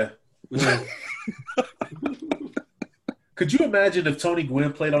 No. Yeah. Could you imagine if Tony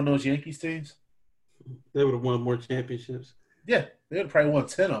Gwynn played on those Yankees teams? They would have won more championships. Yeah, they would have probably won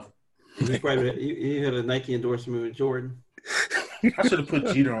 10 of them. He had a Nike endorsement with Jordan. I should have put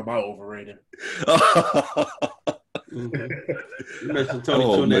Jeter on my overrated. Mm-hmm. Imagine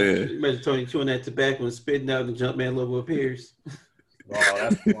Tony chewing that tobacco and spitting out the Jumpman logo appears. Oh,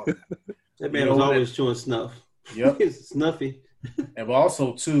 that's fun. That man was always chewing snuff. Yep. It's snuffy. And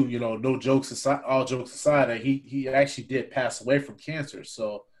also, too, no jokes aside, all jokes aside, he actually did pass away from cancer.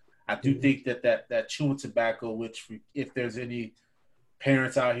 So I do think that chewing tobacco, which if there's any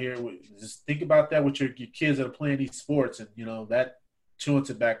parents out here, just think about that with your kids that are playing these sports, and that chewing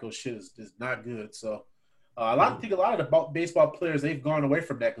tobacco shit is not good. So I think a lot of the baseball players, they've gone away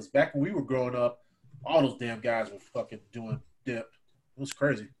from that, because back when we were growing up, all those damn guys were fucking doing dip. It was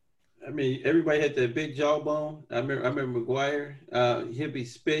crazy. I mean, everybody had that big jawbone. I remember McGuire. He'd be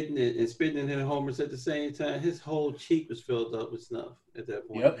spitting and spitting and hitting homers at the same time. His whole cheek was filled up with snuff at that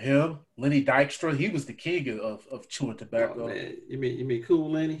point. Yep, him. Lenny Dykstra. He was the king of chewing tobacco. Oh, man. You mean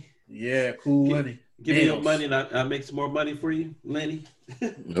Cool Lenny? Yeah, Cool Lenny. Give me your money and I'll make some more money for you, Lenny.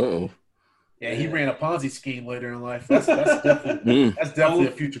 Uh-oh. Yeah, he ran a Ponzi scheme later in life. That's definitely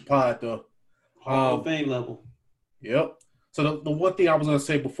a future pod, though. Hall of Fame level. Yep. So the one thing I was going to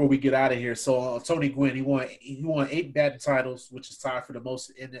say before we get out of here, so Tony Gwynn, he won 8 batting titles, which is tied for the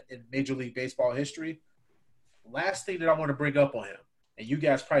most in Major League Baseball history. Last thing that I want to bring up on him, and you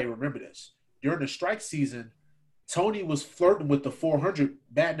guys probably remember this, during the strike season, Tony was flirting with the 400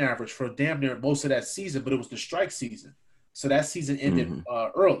 batting average for damn near most of that season, but it was the strike season. So that season ended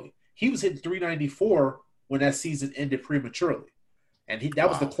early. He was hitting 394 when that season ended prematurely. And that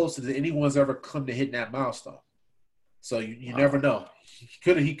was the closest that anyone's ever come to hitting that milestone. So you never know.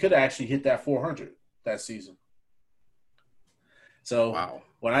 he could have actually hit that 400 that season. So wow.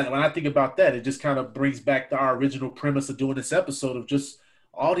 when I think about that, it just kind of brings back to our original premise of doing this episode of just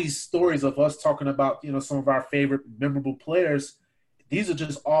all these stories of us talking about, some of our favorite memorable players. These are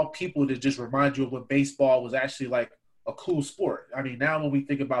just all people that just remind you of when baseball was actually like a cool sport. I mean, now when we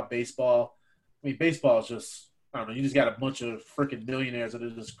think about baseball, baseball is just, I don't know, you just got a bunch of freaking millionaires that are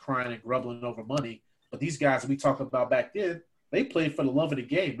just crying and grumbling over money. But these guys that we talked about back then, they played for the love of the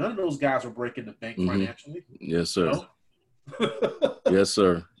game. None of those guys were breaking the bank financially. Yes, sir. Yes,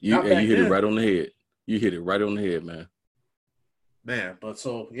 sir. You hit it right on the head. You hit it right on the head, man. Man, but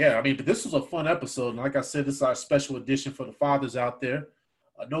this was a fun episode. And like I said, this is our special edition for the fathers out there.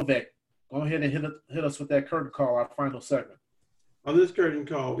 Novak, go ahead and hit us with that curtain call, our final segment. On this curtain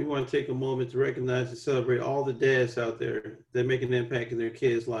call, we want to take a moment to recognize and celebrate all the dads out there that make an impact in their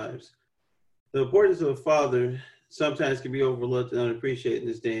kids' lives. The importance of a father sometimes can be overlooked and unappreciated in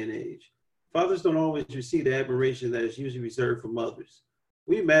this day and age. Fathers don't always receive the admiration that is usually reserved for mothers.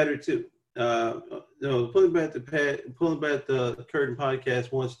 We matter too. Pulling back the curtain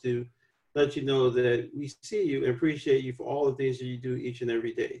podcast wants to let you know that we see you and appreciate you for all the things that you do each and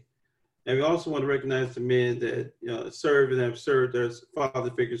every day. And we also want to recognize the men that serve and have served as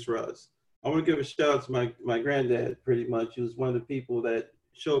father figures for us. I want to give a shout out to my granddad. Pretty much, he was one of the people that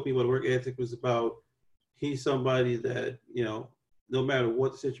showed me what work ethic was about. He's somebody that no matter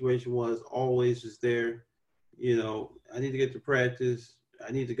what the situation was, always was there. I need to get to practice.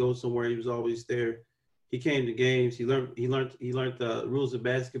 I need to go somewhere. He was always there. He came to games. He learned the rules of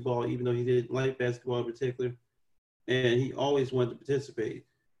basketball, even though he didn't like basketball in particular. And he always wanted to participate.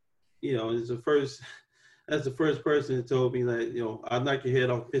 That's the first person that told me that, I'll knock your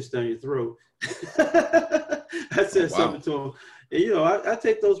head off, piss down your throat. I said something to him. And, I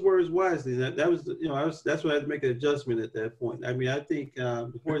take those words wisely. That was, that's why I had to make an adjustment at that point. I mean, I think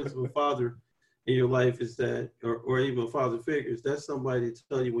the importance of a father in your life is that, or even father figures, that's somebody to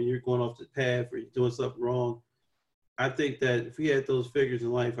tell you when you're going off the path or you're doing something wrong. I think that if we had those figures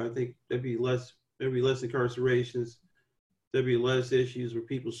in life, I think there'd be less incarcerations. There'd be less issues where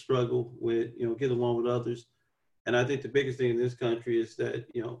people struggle with, get along with others. And I think the biggest thing in this country is that,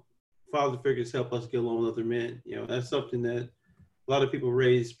 father figures help us get along with other men. That's something that a lot of people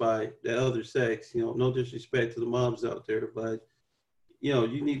raised by the other sex, no disrespect to the moms out there, but,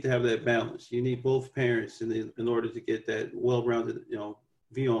 you need to have that balance. You need both parents in order to get that well-rounded,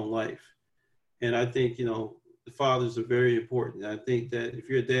 view on life. And I think, the fathers are very important. I think that if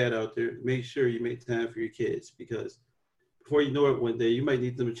you're a dad out there, make sure you make time for your kids, because before you know it, one day you might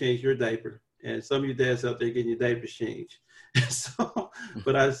need them to change your diaper, and some of you dads out there getting your diapers changed.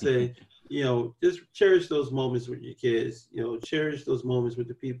 But I say, just cherish those moments with your kids. Cherish those moments with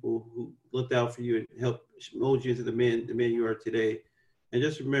the people who looked out for you and helped mold you into the man you are today. And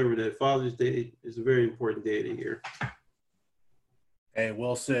just remember that Father's Day is a very important day of the year. Hey,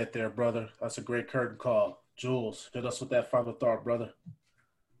 well said there, brother. That's a great curtain call. Jules, hit us with that final thought, brother.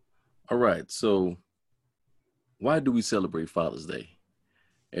 All right, so why do we celebrate Father's Day?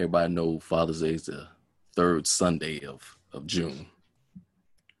 Everybody knows Father's Day is the third Sunday of June.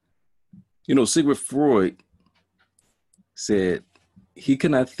 Sigmund Freud said he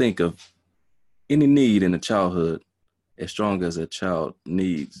could not think of any need in a childhood as strong as a child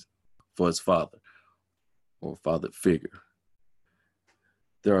needs for his father or father figure.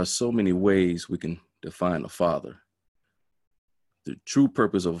 There are so many ways we can define a father. The true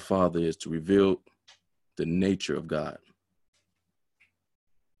purpose of a father is to reveal the nature of God.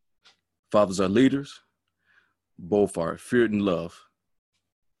 Fathers are leaders. Both are feared and loved.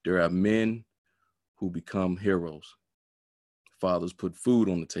 There are men who become heroes. Fathers put food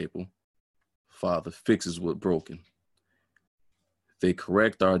on the table. Father fixes what's broken. They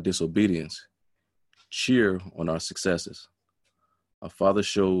correct our disobedience, cheer on our successes. A father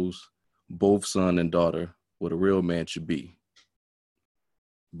shows both son and daughter what a real man should be.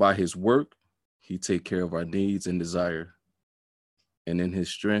 By his work, he takes care of our needs and desire. And in his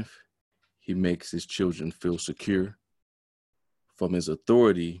strength, he makes his children feel secure. From his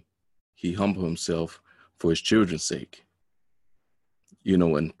authority, he humbles himself for his children's sake.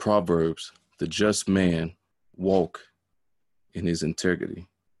 In Proverbs, the just man walk in his integrity,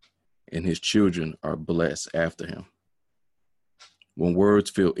 and his children are blessed after him. When words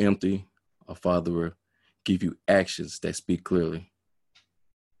feel empty, a father will give you actions that speak clearly.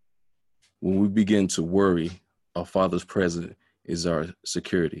 When we begin to worry, our father's presence is our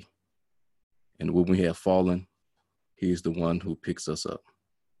security. And when we have fallen, he is the one who picks us up.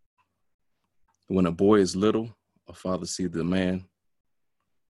 When a boy is little, a father sees the man.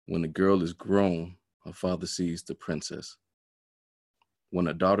 When a girl is grown, a father sees the princess. When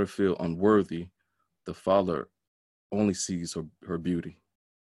a daughter feels unworthy, the father only sees her beauty.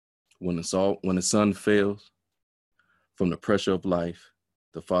 When the son fails from the pressure of life,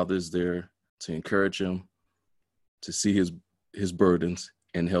 the father is there to encourage him, to see his burdens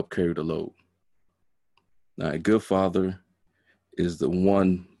and help carry the load. Now, a good father is the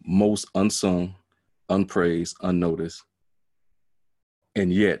one most unsung, unpraised, unnoticed,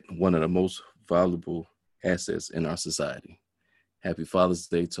 and yet one of the most valuable assets in our society. Happy Father's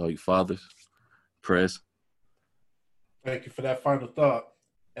Day to all you fathers. Press. Thank you for that final thought.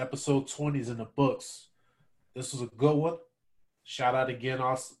 Episode 20 is in the books. This was a good one. Shout out again to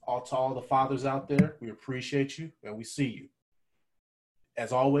all the fathers out there. We appreciate you and we see you.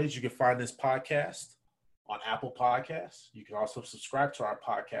 As always, you can find this podcast on Apple Podcasts. You can also subscribe to our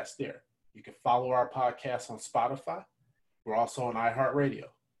podcast there. You can follow our podcast on Spotify. We're also on iHeartRadio.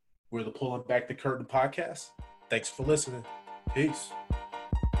 We're the Pulling Back the Curtain podcast. Thanks for listening. Peace.